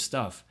buy your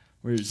stuff.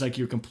 Where it's like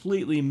you're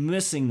completely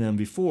missing them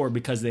before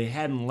because they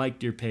hadn't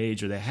liked your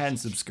page or they hadn't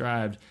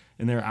subscribed,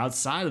 and they're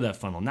outside of that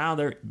funnel. Now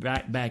they're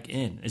back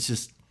in. It's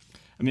just,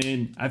 I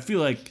mean, I feel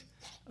like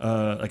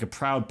a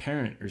proud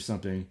parent or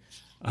something,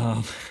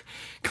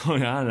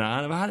 going on and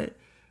on about it.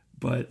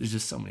 But there's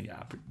just so many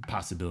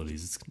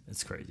possibilities.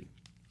 It's crazy.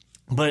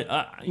 But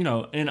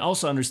and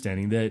also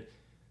understanding that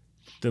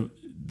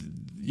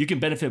you can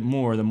benefit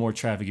more the more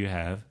traffic you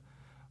have,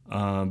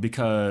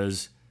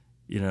 because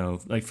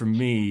like for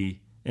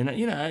me, and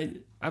I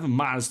have a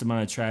modest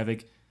amount of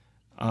traffic,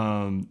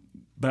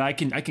 but I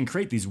can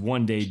create these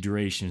 1 day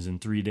durations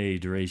and 3 day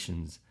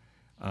durations,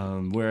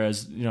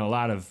 whereas a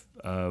lot of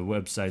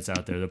websites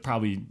out there, they'll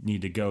probably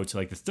need to go to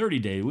like the 30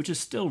 day, which is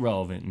still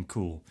relevant and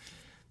cool.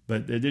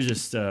 But there's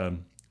just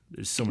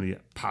there's so many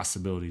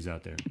possibilities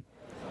out there.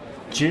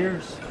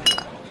 Cheers.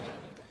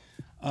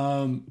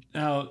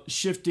 Now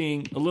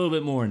shifting a little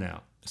bit more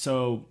now.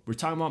 So we're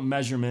talking about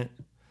measurement,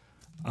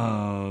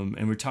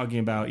 and we're talking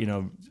about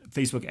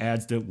Facebook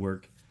ads that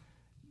work.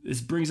 This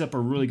brings up a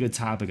really good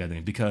topic, I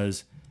think,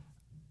 because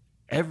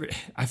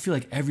I feel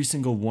like every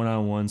single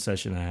one-on-one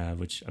session I have,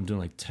 which I'm doing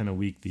like 10 a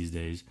week these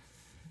days,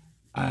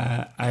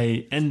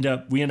 we end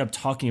up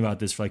talking about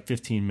this for like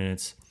 15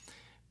 minutes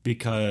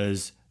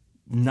because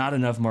not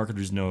enough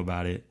marketers know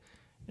about it.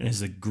 And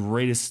it's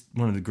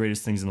one of the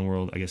greatest things in the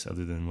world, I guess,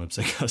 other than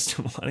website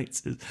custom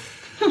audiences,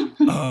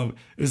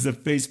 is the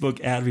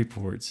Facebook ad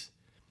reports.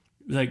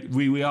 like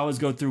we always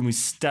go through and we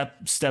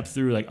step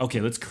through like,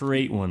 okay, let's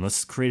create one.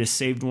 Let's create a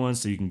saved one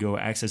so you can go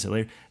access it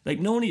later. Like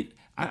no one,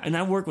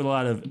 I work with a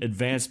lot of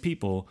advanced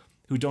people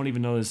who don't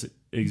even know this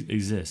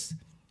exists.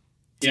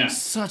 Yeah.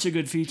 Such a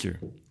good feature.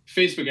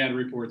 Facebook ad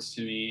reports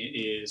to me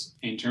is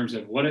in terms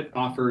of what it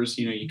offers.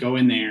 You go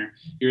in there,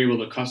 you're able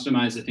to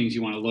customize the things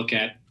you want to look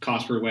at,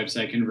 cost per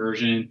website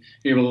conversion,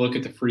 you're able to look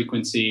at the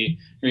frequency,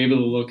 you're able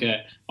to look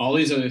at all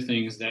these other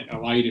things that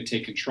allow you to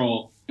take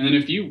control. And then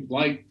if you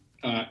like,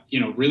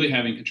 really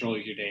having control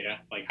of your data,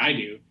 like I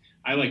do,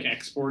 I like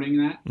exporting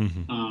that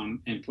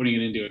and putting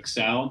it into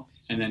Excel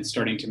and then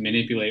starting to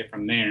manipulate it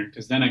from there,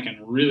 because then I can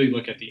really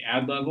look at the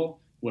ad level,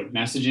 what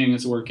messaging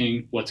is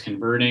working, what's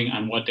converting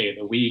on what day of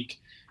the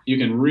week. You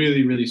can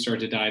really, really start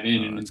to dive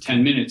in. And in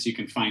 10 minutes, you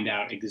can find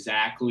out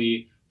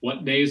exactly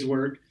what days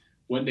work,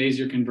 what days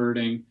you're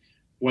converting,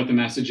 what the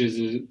message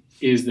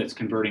is that's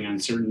converting on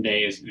certain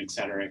days, and et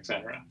cetera, et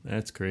cetera.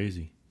 That's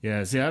crazy.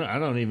 Yeah, see, I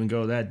don't even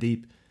go that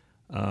deep.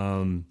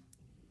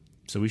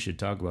 So we should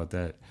talk about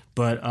that.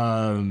 But,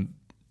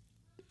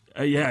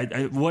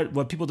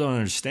 what people don't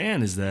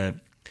understand is that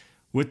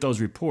with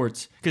those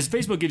reports, because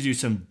Facebook gives you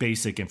some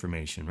basic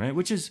information, right?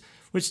 Which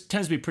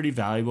tends to be pretty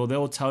valuable.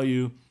 They'll tell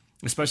you,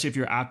 especially if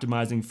you're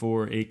optimizing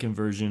for a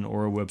conversion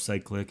or a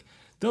website click,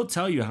 they'll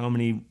tell you how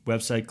many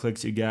website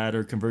clicks you got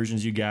or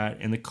conversions you got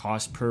and the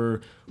cost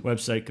per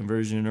website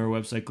conversion or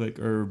website click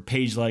or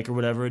page like or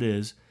whatever it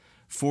is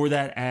for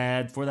that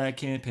ad, for that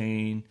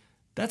campaign.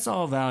 That's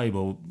all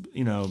valuable,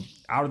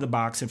 out of the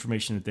box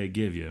information that they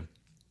give you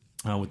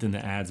within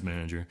the ads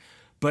manager.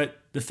 But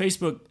the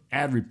Facebook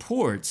ad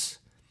reports,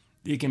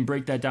 you can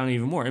break that down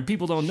even more. And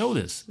people don't know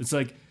this. It's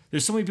like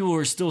there's so many people who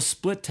are still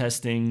split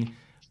testing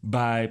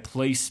by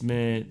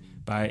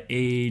placement, by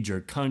age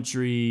or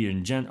country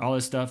and all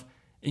this stuff.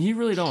 And you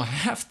really don't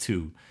have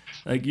to.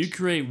 Like you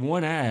create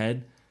one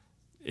ad,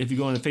 if you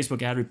go into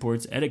Facebook ad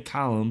reports, edit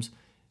columns,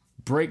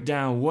 break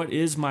down what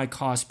is my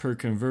cost per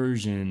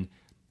conversion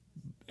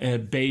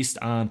based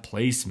on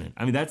placement.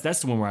 I mean,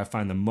 that's the one where I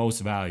find the most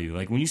value.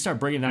 Like when you start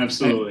breaking down,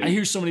 absolutely. I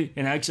hear so many,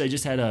 and actually I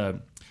just had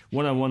a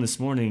one-on-one this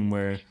morning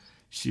where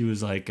she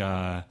was like,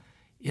 we're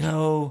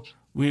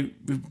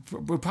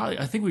probably,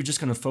 I think we're just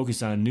going to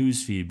focus on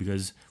newsfeed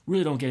because we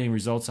really don't get any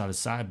results out of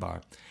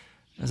sidebar.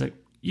 I was like,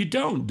 you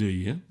don't, do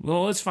you?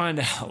 Well, let's find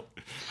out.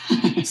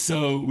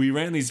 So we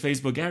ran these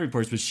Facebook ad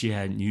reports, which she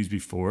hadn't used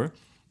before,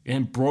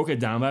 and broke it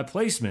down by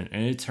placement.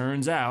 And it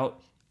turns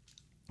out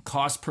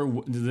cost per,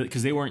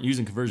 because they weren't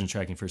using conversion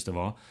tracking, first of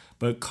all,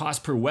 but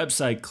cost per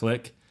website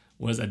click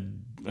was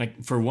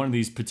for one of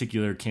these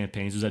particular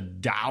campaigns was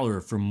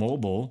 $1 for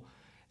mobile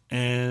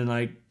and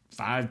like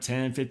 5,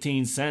 10,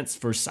 15 cents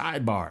for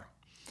sidebar.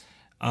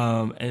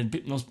 And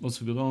most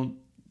people don't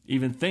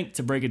even think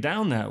to break it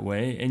down that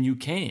way, and you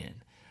can.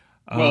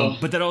 I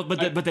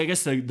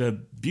guess the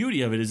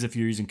beauty of it is if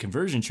you're using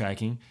conversion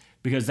tracking,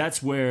 because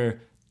that's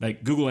where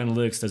like Google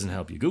Analytics doesn't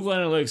help you. Google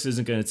Analytics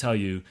isn't going to tell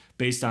you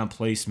based on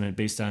placement,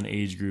 based on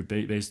age group,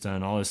 based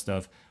on all this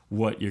stuff,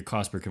 what your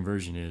cost per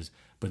conversion is,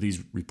 but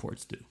these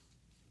reports do.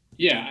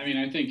 Yeah, I mean,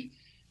 I think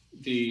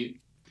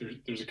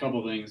there's a couple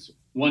of things.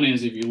 One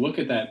is if you look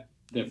at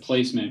the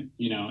placement,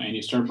 and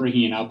you start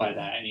breaking it out by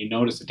that and you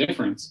notice a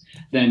difference,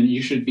 then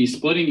you should be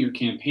splitting your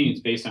campaigns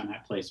based on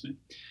that placement,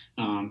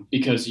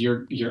 because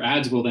your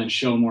ads will then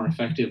show more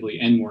effectively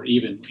and more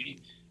evenly.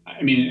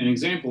 I mean, an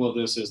example of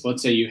this is,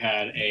 let's say you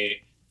had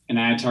an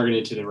ad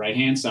targeted to the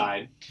right-hand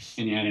side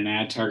and you had an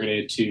ad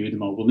targeted to the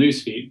mobile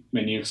newsfeed,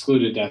 and you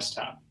excluded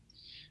desktop.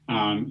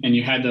 And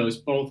you had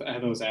both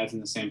ads in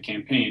the same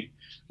campaign.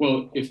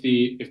 Well, if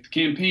the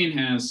campaign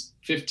has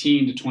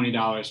 $15 to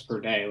 $20 per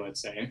day,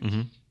 let's say,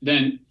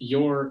 then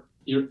you're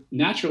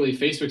naturally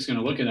Facebook's going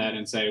to look at that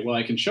and say, well,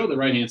 I can show the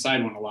right-hand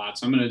side one a lot,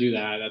 so I'm going to do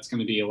that. That's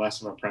going to be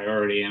less of a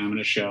priority, and I'm going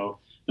to show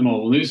the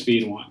mobile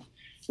newsfeed one.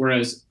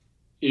 Whereas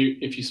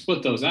if you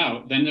split those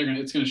out, then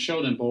it's going to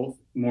show them both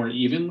more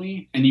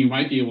evenly, and you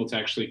might be able to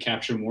actually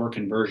capture more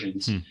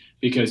conversions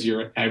because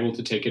you're able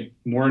to take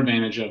more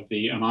advantage of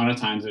the amount of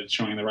times that it's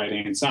showing the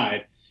right-hand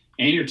side,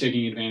 and you're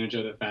taking advantage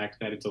of the fact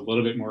that it's a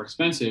little bit more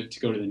expensive to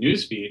go to the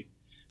newsfeed,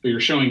 but you're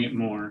showing it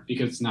more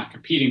because it's not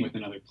competing with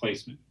another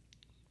placement.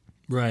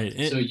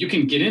 Right. So you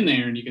can get in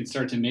there and you can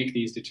start to make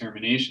these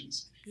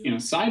determinations.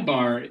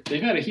 Sidebar,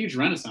 they've had a huge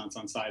renaissance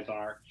on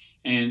sidebar,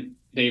 and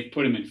they've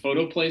put them in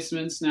photo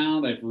placements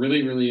now. They've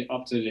really, really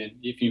upped it in.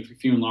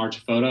 If you enlarge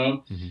a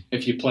photo,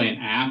 if you play an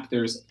app,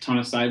 there's a ton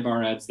of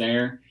sidebar ads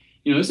there.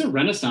 There's a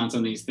renaissance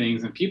on these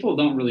things, and people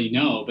don't really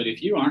know. But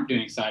if you aren't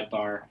doing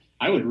sidebar,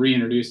 I would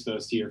reintroduce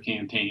those to your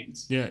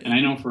campaigns. Yeah. And I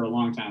know for a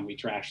long time we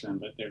trashed them,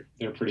 but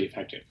they're pretty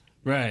effective.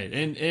 Right.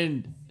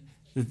 And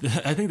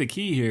I think the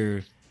key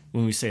here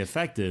when we say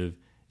effective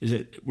is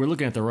that we're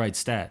looking at the right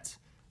stats.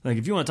 Like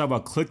if you want to talk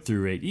about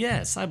click-through rate,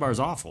 yeah, sidebar is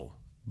awful,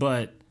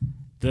 but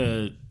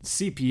the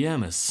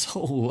CPM is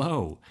so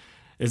low.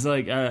 It's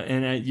like,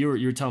 you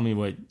were telling me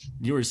what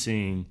you were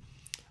seeing.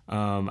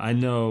 I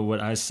know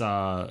what I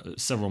saw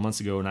several months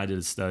ago when I did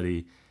a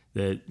study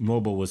that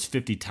mobile was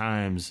 50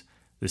 times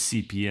the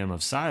CPM of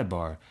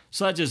sidebar.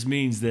 So that just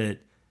means that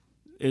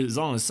as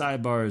long as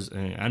sidebars,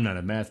 I'm not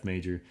a math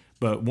major,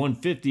 but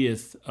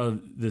 1/50th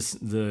of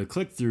the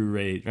click-through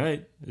rate,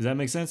 right? Does that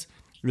make sense?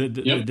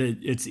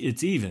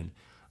 It's even.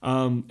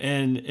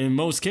 And in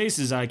most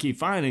cases, I keep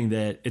finding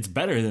that it's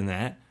better than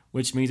that,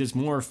 which means it's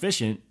more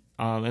efficient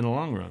in the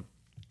long run.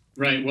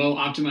 Right. Well,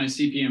 optimized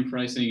CPM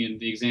pricing, and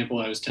the example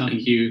I was telling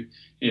you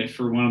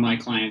for one of my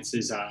clients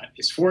is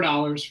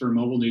 $4 for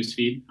mobile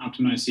newsfeed,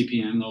 optimized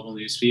CPM mobile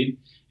newsfeed,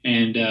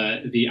 and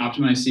the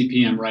optimized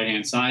CPM right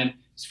hand side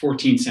is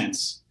 14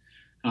 cents.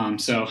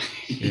 So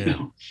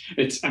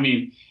it's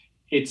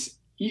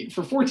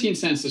for 14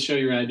 cents to show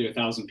your ad to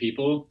 1,000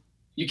 people.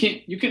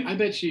 I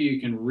bet you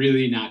can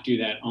really not do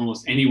that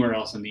almost anywhere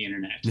else on the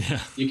internet. Yeah.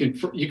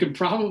 You can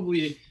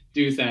probably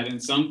do that in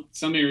some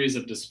areas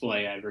of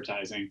display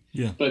advertising.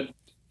 Yeah. But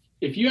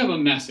if you have a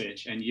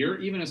message and you're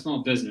even a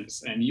small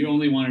business and you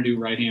only want to do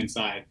right hand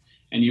side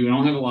and you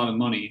don't have a lot of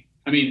money,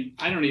 I mean,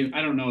 I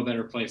don't know a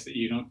better place that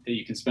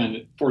you can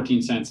spend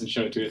 14 cents and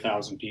show it to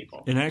 1,000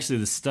 people. And actually,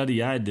 the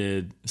study I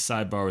did,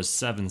 sidebar was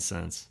 7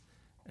 cents,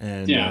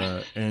 and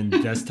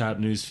desktop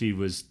newsfeed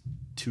was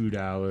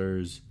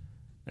 $2.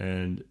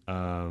 And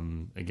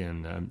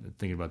again, I'm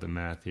thinking about the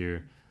math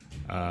here.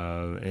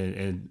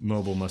 And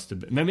mobile must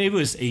have been, maybe it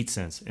was 8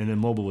 cents, and then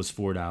mobile was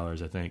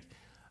 $4, I think.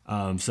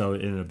 So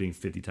it ended up being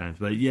 50 times.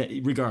 But yeah,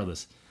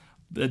 regardless,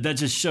 that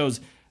just shows.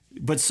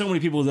 But so many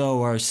people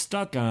though are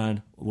stuck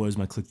on what is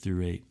my click-through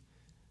rate,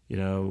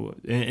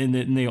 and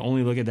they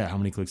only look at that, how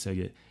many clicks I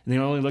get, and they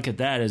only look at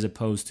that as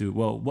opposed to,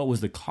 well, what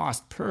was the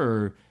cost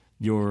per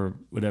your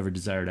whatever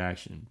desired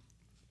action.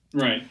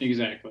 Right,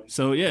 exactly.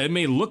 So, yeah, it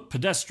may look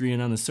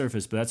pedestrian on the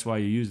surface, but that's why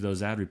you use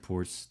those ad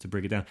reports to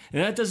break it down.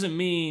 And that doesn't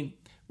mean,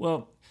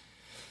 well,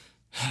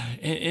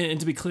 and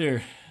to be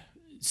clear,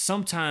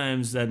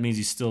 sometimes that means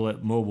you still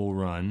let mobile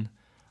run.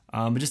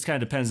 It just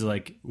kind of depends on,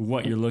 like,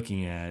 what you're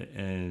looking at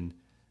and,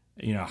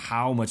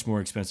 how much more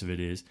expensive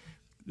it is.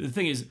 The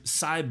thing is,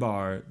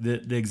 sidebar,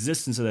 the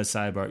existence of that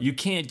sidebar, you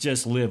can't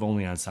just live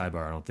only on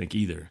sidebar, I don't think,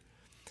 either.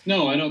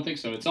 No, I don't think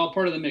so. It's all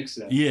part of the mix.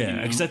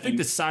 Yeah, because I think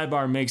the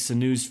sidebar makes the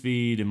news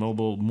feed and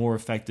mobile more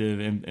effective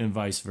and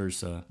vice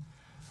versa.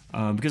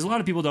 Because a lot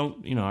of people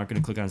aren't going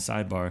to click on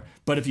sidebar.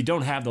 But if you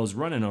don't have those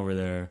running over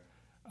there,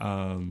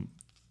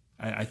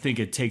 I think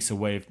it takes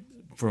away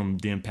from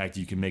the impact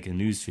you can make in a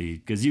news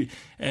feed. Because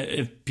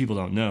if people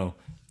don't know,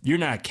 you're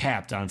not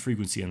capped on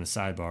frequency on the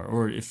sidebar.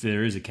 Or if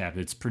there is a cap,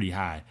 it's pretty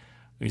high.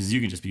 Because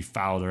you can just be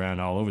fouled around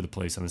all over the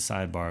place on the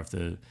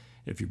sidebar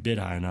if you're bid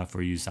high enough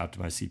or you use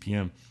optimized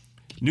CPM.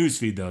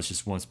 Newsfeed though, it's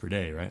just once per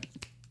day, right?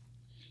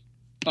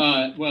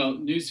 Well,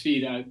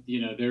 newsfeed, I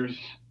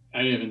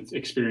haven't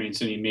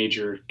experienced any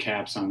major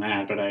caps on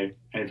that, but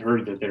I've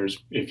heard that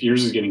if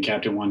yours is getting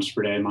capped at once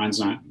per day, mine's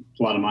not.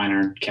 A lot of mine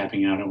aren't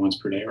capping out at once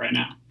per day right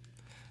now.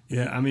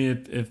 Yeah, I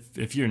mean,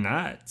 if you're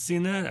not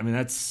seeing that, I mean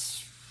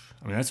that's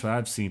what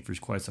I've seen for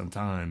quite some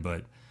time.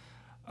 But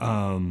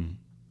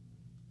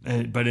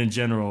but in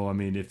general, I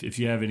mean, if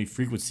you have any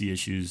frequency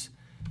issues,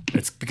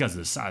 it's because of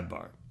the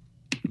sidebar.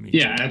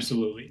 Yeah,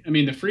 absolutely. I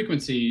mean, the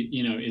frequency,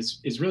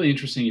 is really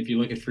interesting if you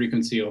look at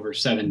frequency over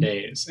 7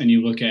 days and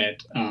you look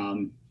at,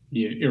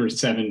 or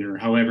 7 or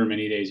however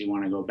many days you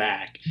want to go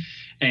back.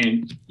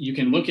 And you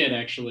can look at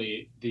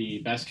actually the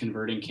best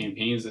converting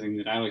campaigns. The thing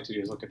that I like to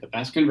do is look at the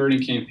best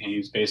converting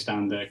campaigns based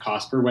on the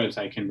cost per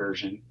website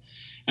conversion.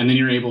 And then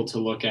you're able to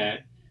look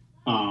at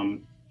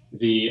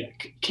the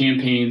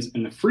campaigns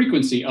and the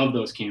frequency of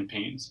those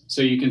campaigns.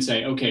 So you can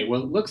say, okay,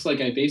 well, it looks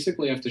like I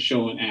basically have to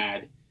show an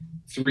ad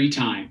 3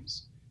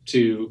 times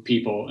to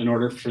people in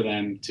order for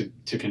them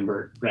to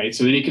convert, right?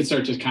 So then you can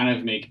start to kind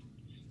of make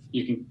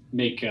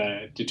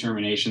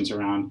determinations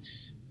around,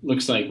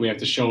 looks like we have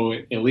to show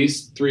it at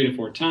least 3 to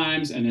 4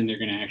 times, and then they're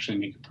going to actually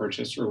make a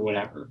purchase or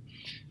whatever.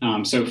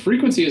 So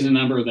frequency is a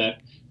number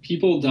that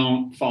people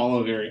don't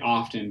follow very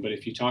often, but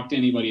if you talk to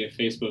anybody at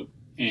Facebook,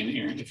 and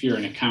if you're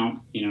an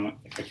account,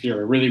 if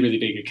you're a really, really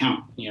big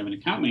account, you have an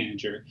account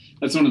manager,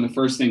 that's one of the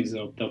first things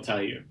they'll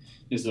tell you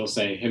is they'll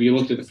say, have you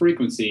looked at the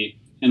frequency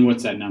and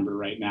what's that number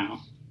right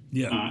now?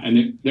 Yeah.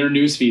 And their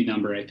newsfeed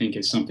number, I think,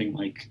 is something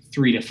like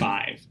 3 to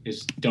 5.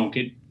 Is don't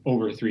get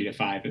over 3 to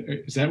 5.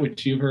 Is that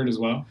what you've heard as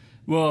well?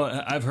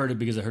 Well, I've heard it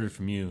because I heard it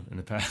from you in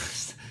the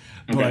past.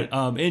 Okay.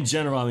 But in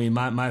general, I mean,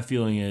 my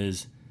feeling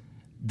is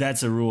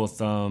that's a rule of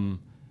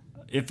thumb.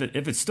 If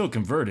it's still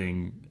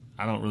converting,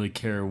 I don't really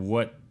care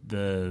what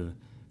the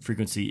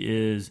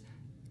frequency is.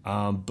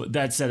 But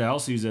that said, I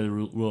also use a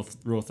rule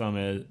of thumb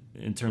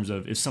in terms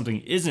of if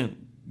something isn't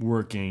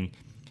working,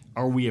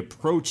 are we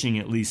approaching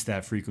at least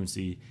that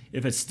frequency?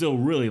 If it's still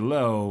really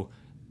low,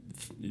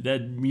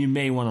 that you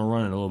may want to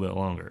run it a little bit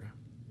longer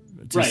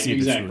to see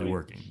if it's really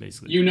working,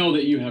 basically. You know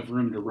that you have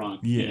room to run,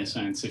 in a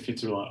sense, if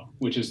it's low,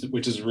 which is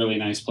a really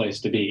nice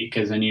place to be,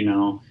 because then you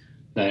know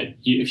that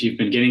if you've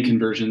been getting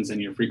conversions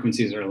and your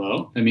frequencies are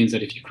low, that means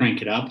that if you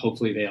crank it up,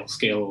 hopefully they'll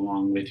scale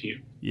along with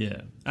you.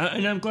 Yeah.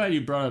 And I'm glad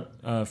you brought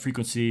up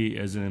frequency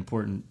as an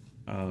important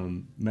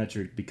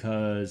metric,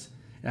 because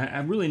I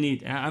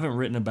haven't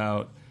written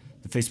about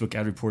the Facebook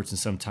ad reports in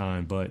some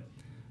time, but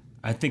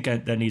I think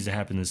that needs to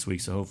happen this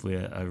week. So hopefully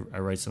I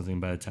write something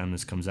by the time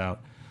this comes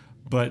out.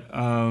 But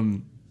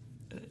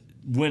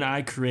when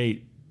I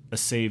create a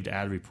saved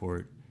ad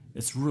report,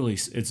 it's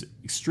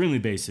extremely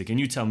basic. And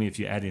you tell me if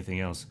you add anything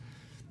else.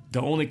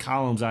 The only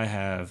columns I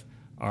have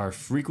are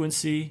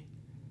frequency,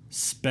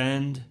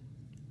 spend,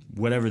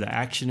 whatever the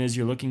action is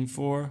you're looking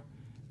for,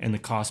 and the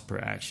cost per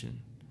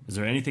action. Is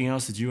there anything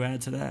else that you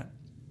add to that?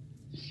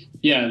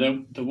 Yeah,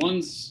 the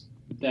ones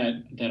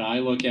that I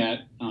look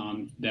at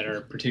that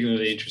are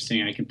particularly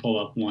interesting, I can pull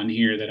up one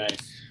here that I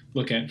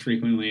look at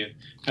frequently.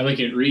 I look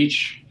at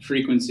reach,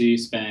 frequency,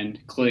 spend,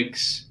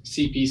 clicks,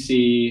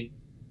 CPC,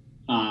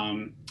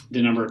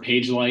 the number of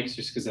page likes,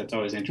 just because that's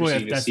always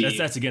interesting to see.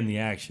 That's again the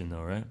action,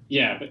 though, right?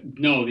 Yeah, but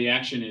no, the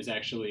action is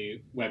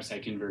actually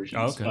website conversions.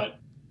 Oh, okay. But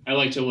I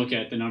like to look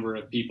at the number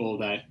of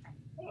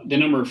the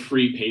number of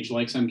free page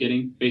likes I'm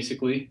getting,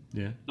 basically.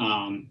 Yeah.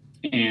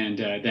 And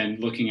then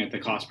looking at the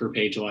cost per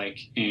page like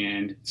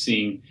and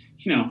seeing,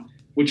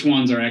 which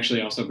ones are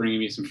actually also bringing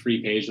me some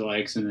free page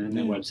likes and then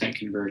the website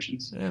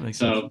conversions. Yeah, makes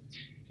sense. So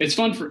it's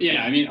fun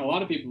a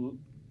lot of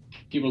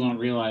people don't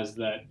realize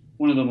that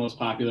one of the most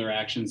popular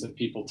actions that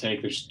people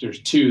take, there's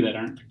two that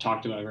aren't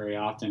talked about very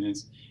often,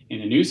 is in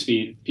the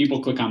newsfeed,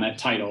 people click on that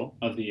title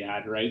of the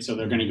ad, right? So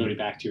they're going to go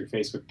back to your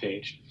Facebook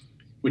page,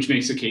 which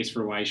makes the case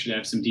for why you should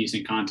have some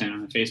decent content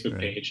on the Facebook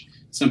page.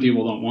 Some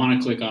people don't want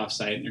to click off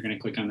site and they're going to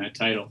click on that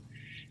title.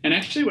 And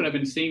actually what I've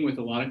been seeing with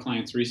a lot of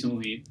clients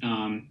recently,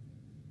 and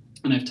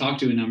I've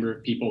talked to a number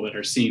of people that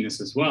are seeing this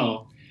as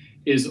well,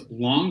 is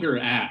longer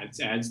ads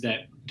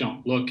that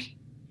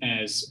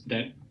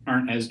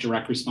aren't as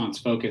direct response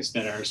focused,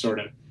 that are sort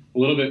of a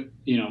little bit,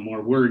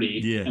 more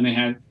wordy,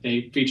 and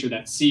they feature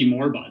that see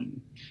more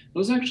button.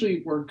 Those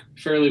actually work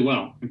fairly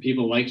well, and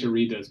people like to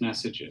read those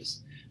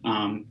messages.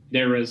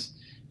 There was,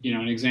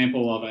 an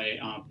example of a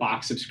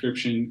box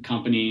subscription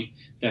company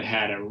that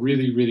had a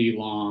really, really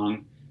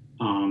long,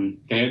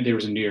 there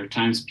was a New York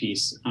Times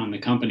piece on the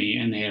company,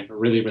 and they have a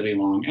really, really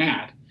long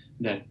ad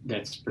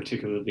that's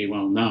particularly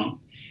well known.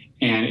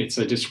 And it's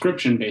a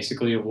description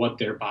basically of what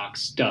their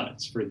box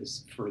does for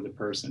the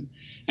person.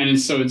 And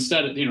so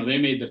instead of, they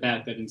made the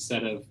bet that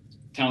instead of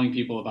telling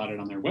people about it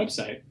on their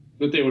website,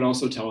 that they would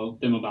also tell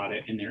them about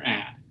it in their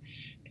ad.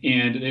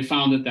 And they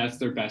found that that's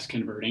their best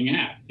converting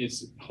ad. It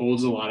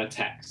holds a lot of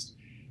text.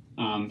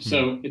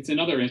 So it's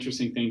another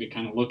interesting thing to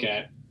kind of look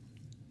at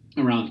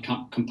around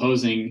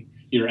composing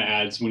your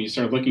ads when you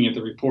start looking at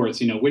the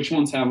reports, which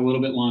ones have a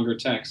little bit longer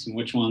text and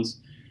which ones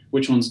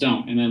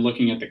don't. And then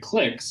looking at the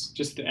clicks,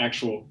 just the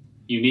actual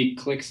unique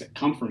clicks that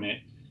come from it.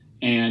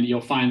 And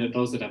you'll find that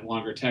those that have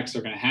longer text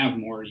are going to have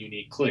more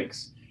unique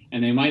clicks,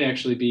 and they might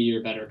actually be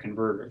your better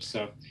converters.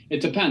 So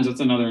it depends. That's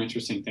another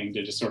interesting thing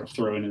to just sort of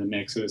throw into the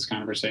mix of this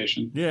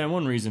conversation. Yeah, and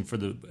one reason for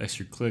the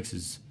extra clicks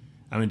is,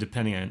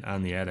 depending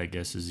on the ad, I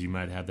guess, is you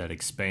might have that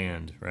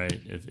expand,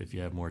 right? If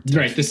you have more text.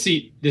 Right, the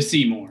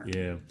see more.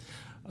 Yeah.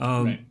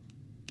 Right.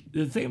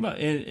 The thing about,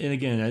 and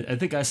again, I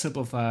think I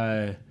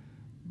simplify,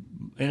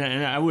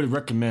 and I would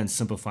recommend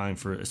simplifying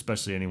for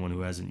especially anyone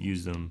who hasn't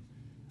used them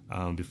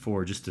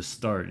before, just to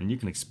start, and you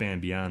can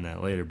expand beyond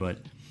that later. But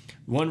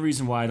one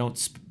reason why I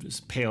don't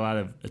pay a lot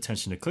of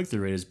attention to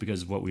click-through rate is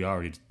because of what we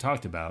already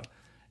talked about.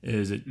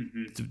 Is it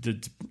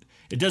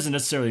doesn't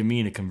necessarily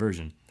mean a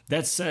conversion.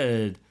 That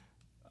said,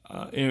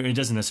 it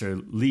doesn't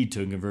necessarily lead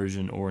to a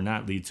conversion or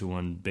not lead to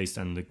one based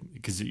on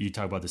because you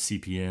talk about the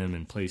CPM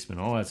and placement,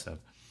 all that stuff.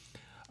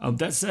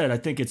 That said, I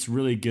think it's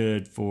really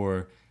good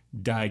for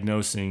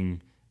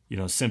diagnosing,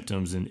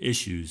 symptoms and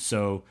issues.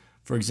 So,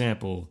 for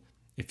example,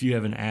 if you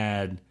have an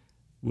ad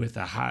with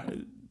a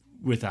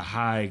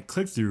high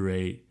click-through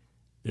rate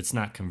that's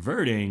not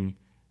converting,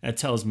 that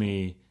tells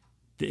me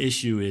the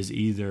issue is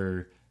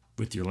either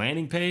with your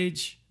landing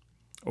page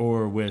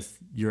or with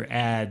your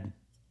ad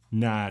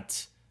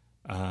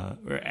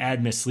or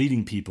ad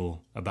misleading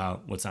people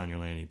about what's on your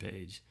landing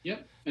page.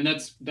 Yep, and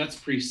that's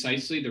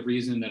precisely the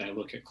reason that I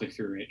look at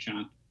click-through rate,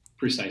 John.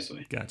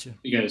 Precisely. Gotcha.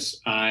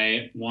 Because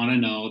I want to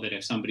know that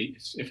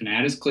if an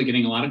ad is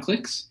getting a lot of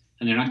clicks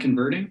and they're not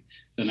converting,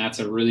 then that's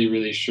a really,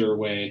 really sure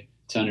way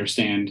to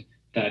understand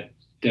that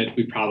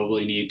we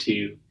probably need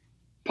to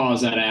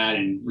pause that ad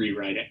and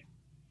rewrite it.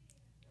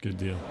 Good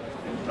deal.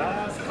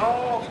 Last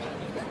call.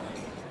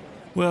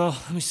 Well,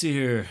 let me see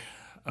here.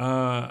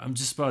 I'm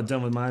just about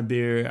done with my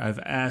beer. I've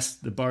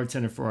asked the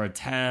bartender for our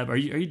tab. Are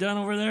you done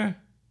over there?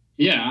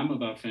 Yeah, I'm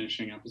about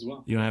finishing up as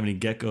well. You don't have any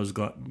geckos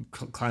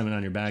climbing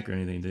on your back or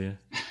anything, do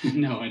you?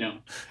 No, I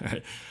don't.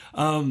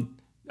 All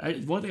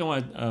right. One thing I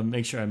want to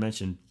make sure I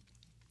mention.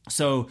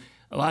 So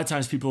a lot of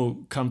times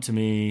people come to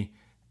me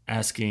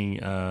asking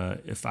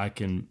if I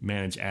can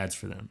manage ads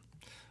for them.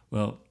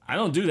 Well, I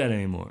don't do that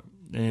anymore.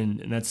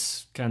 And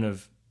that's kind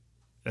of,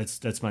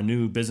 that's my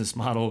new business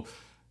model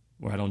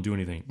where I don't do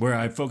anything, where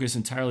I focus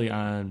entirely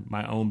on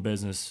my own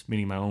business,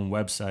 meaning my own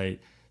website,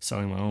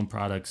 selling my own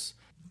products.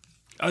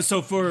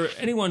 So for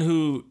anyone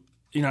who,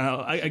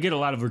 I get a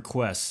lot of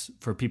requests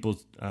for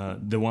people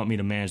that want me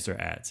to manage their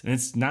ads. And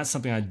it's not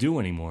something I do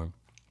anymore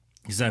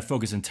because I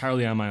focus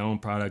entirely on my own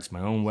products,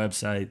 my own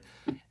website.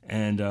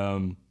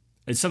 And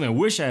It's something I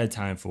wish I had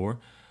time for,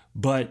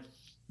 but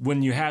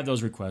when you have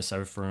those requests, I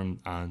refer them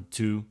on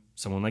to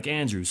someone like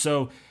Andrew.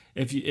 So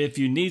if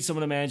you need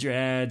someone to manage your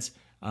ads,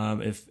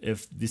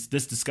 if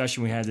this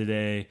discussion we had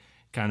today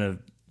kind of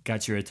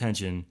got your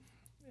attention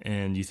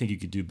and you think you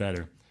could do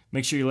better,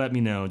 make sure you let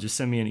me know. Just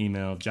send me an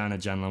email,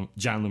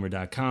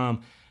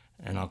 john@johnloomer.com,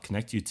 and I'll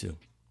connect you too.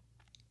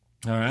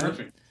 All right?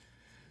 Perfect.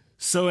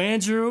 So,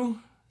 Andrew,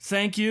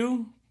 thank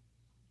you.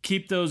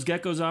 Keep those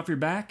geckos off your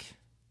back.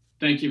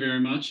 Thank you very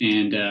much,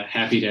 and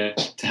happy to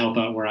help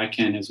out where I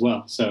can as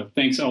well. So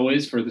thanks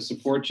always for the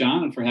support,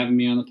 John, and for having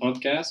me on the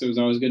podcast. It was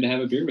always good to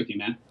have a beer with you,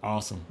 man.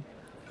 Awesome.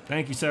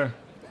 Thank you, sir.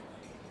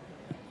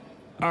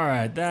 All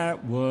right,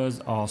 that was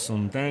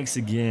awesome. Thanks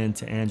again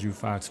to Andrew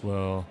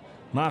Foxwell,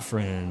 my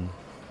friend,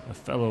 a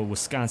fellow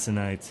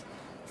Wisconsinite,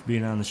 for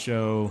being on the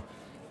show.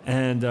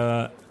 And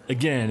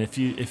again, if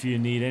you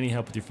need any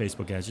help with your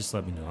Facebook ads, just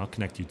let me know. I'll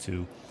connect you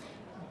too.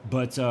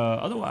 But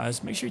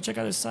otherwise, make sure you check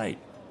out his site.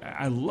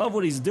 I love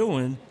what he's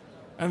doing.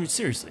 I mean,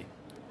 seriously.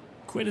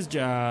 Quit his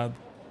job,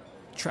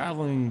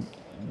 traveling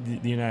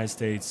the United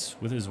States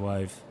with his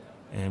wife,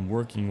 and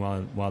working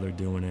while they're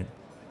doing it.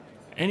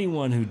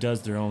 Anyone who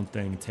does their own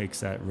thing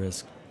takes that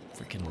risk.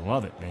 Freaking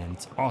love it, man.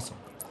 It's awesome.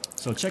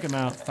 So check him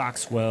out,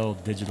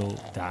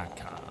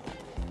 foxwelldigital.com.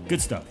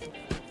 Good stuff.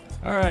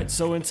 All right,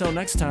 so until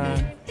next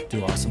time,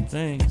 do awesome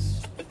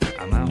things.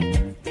 I'm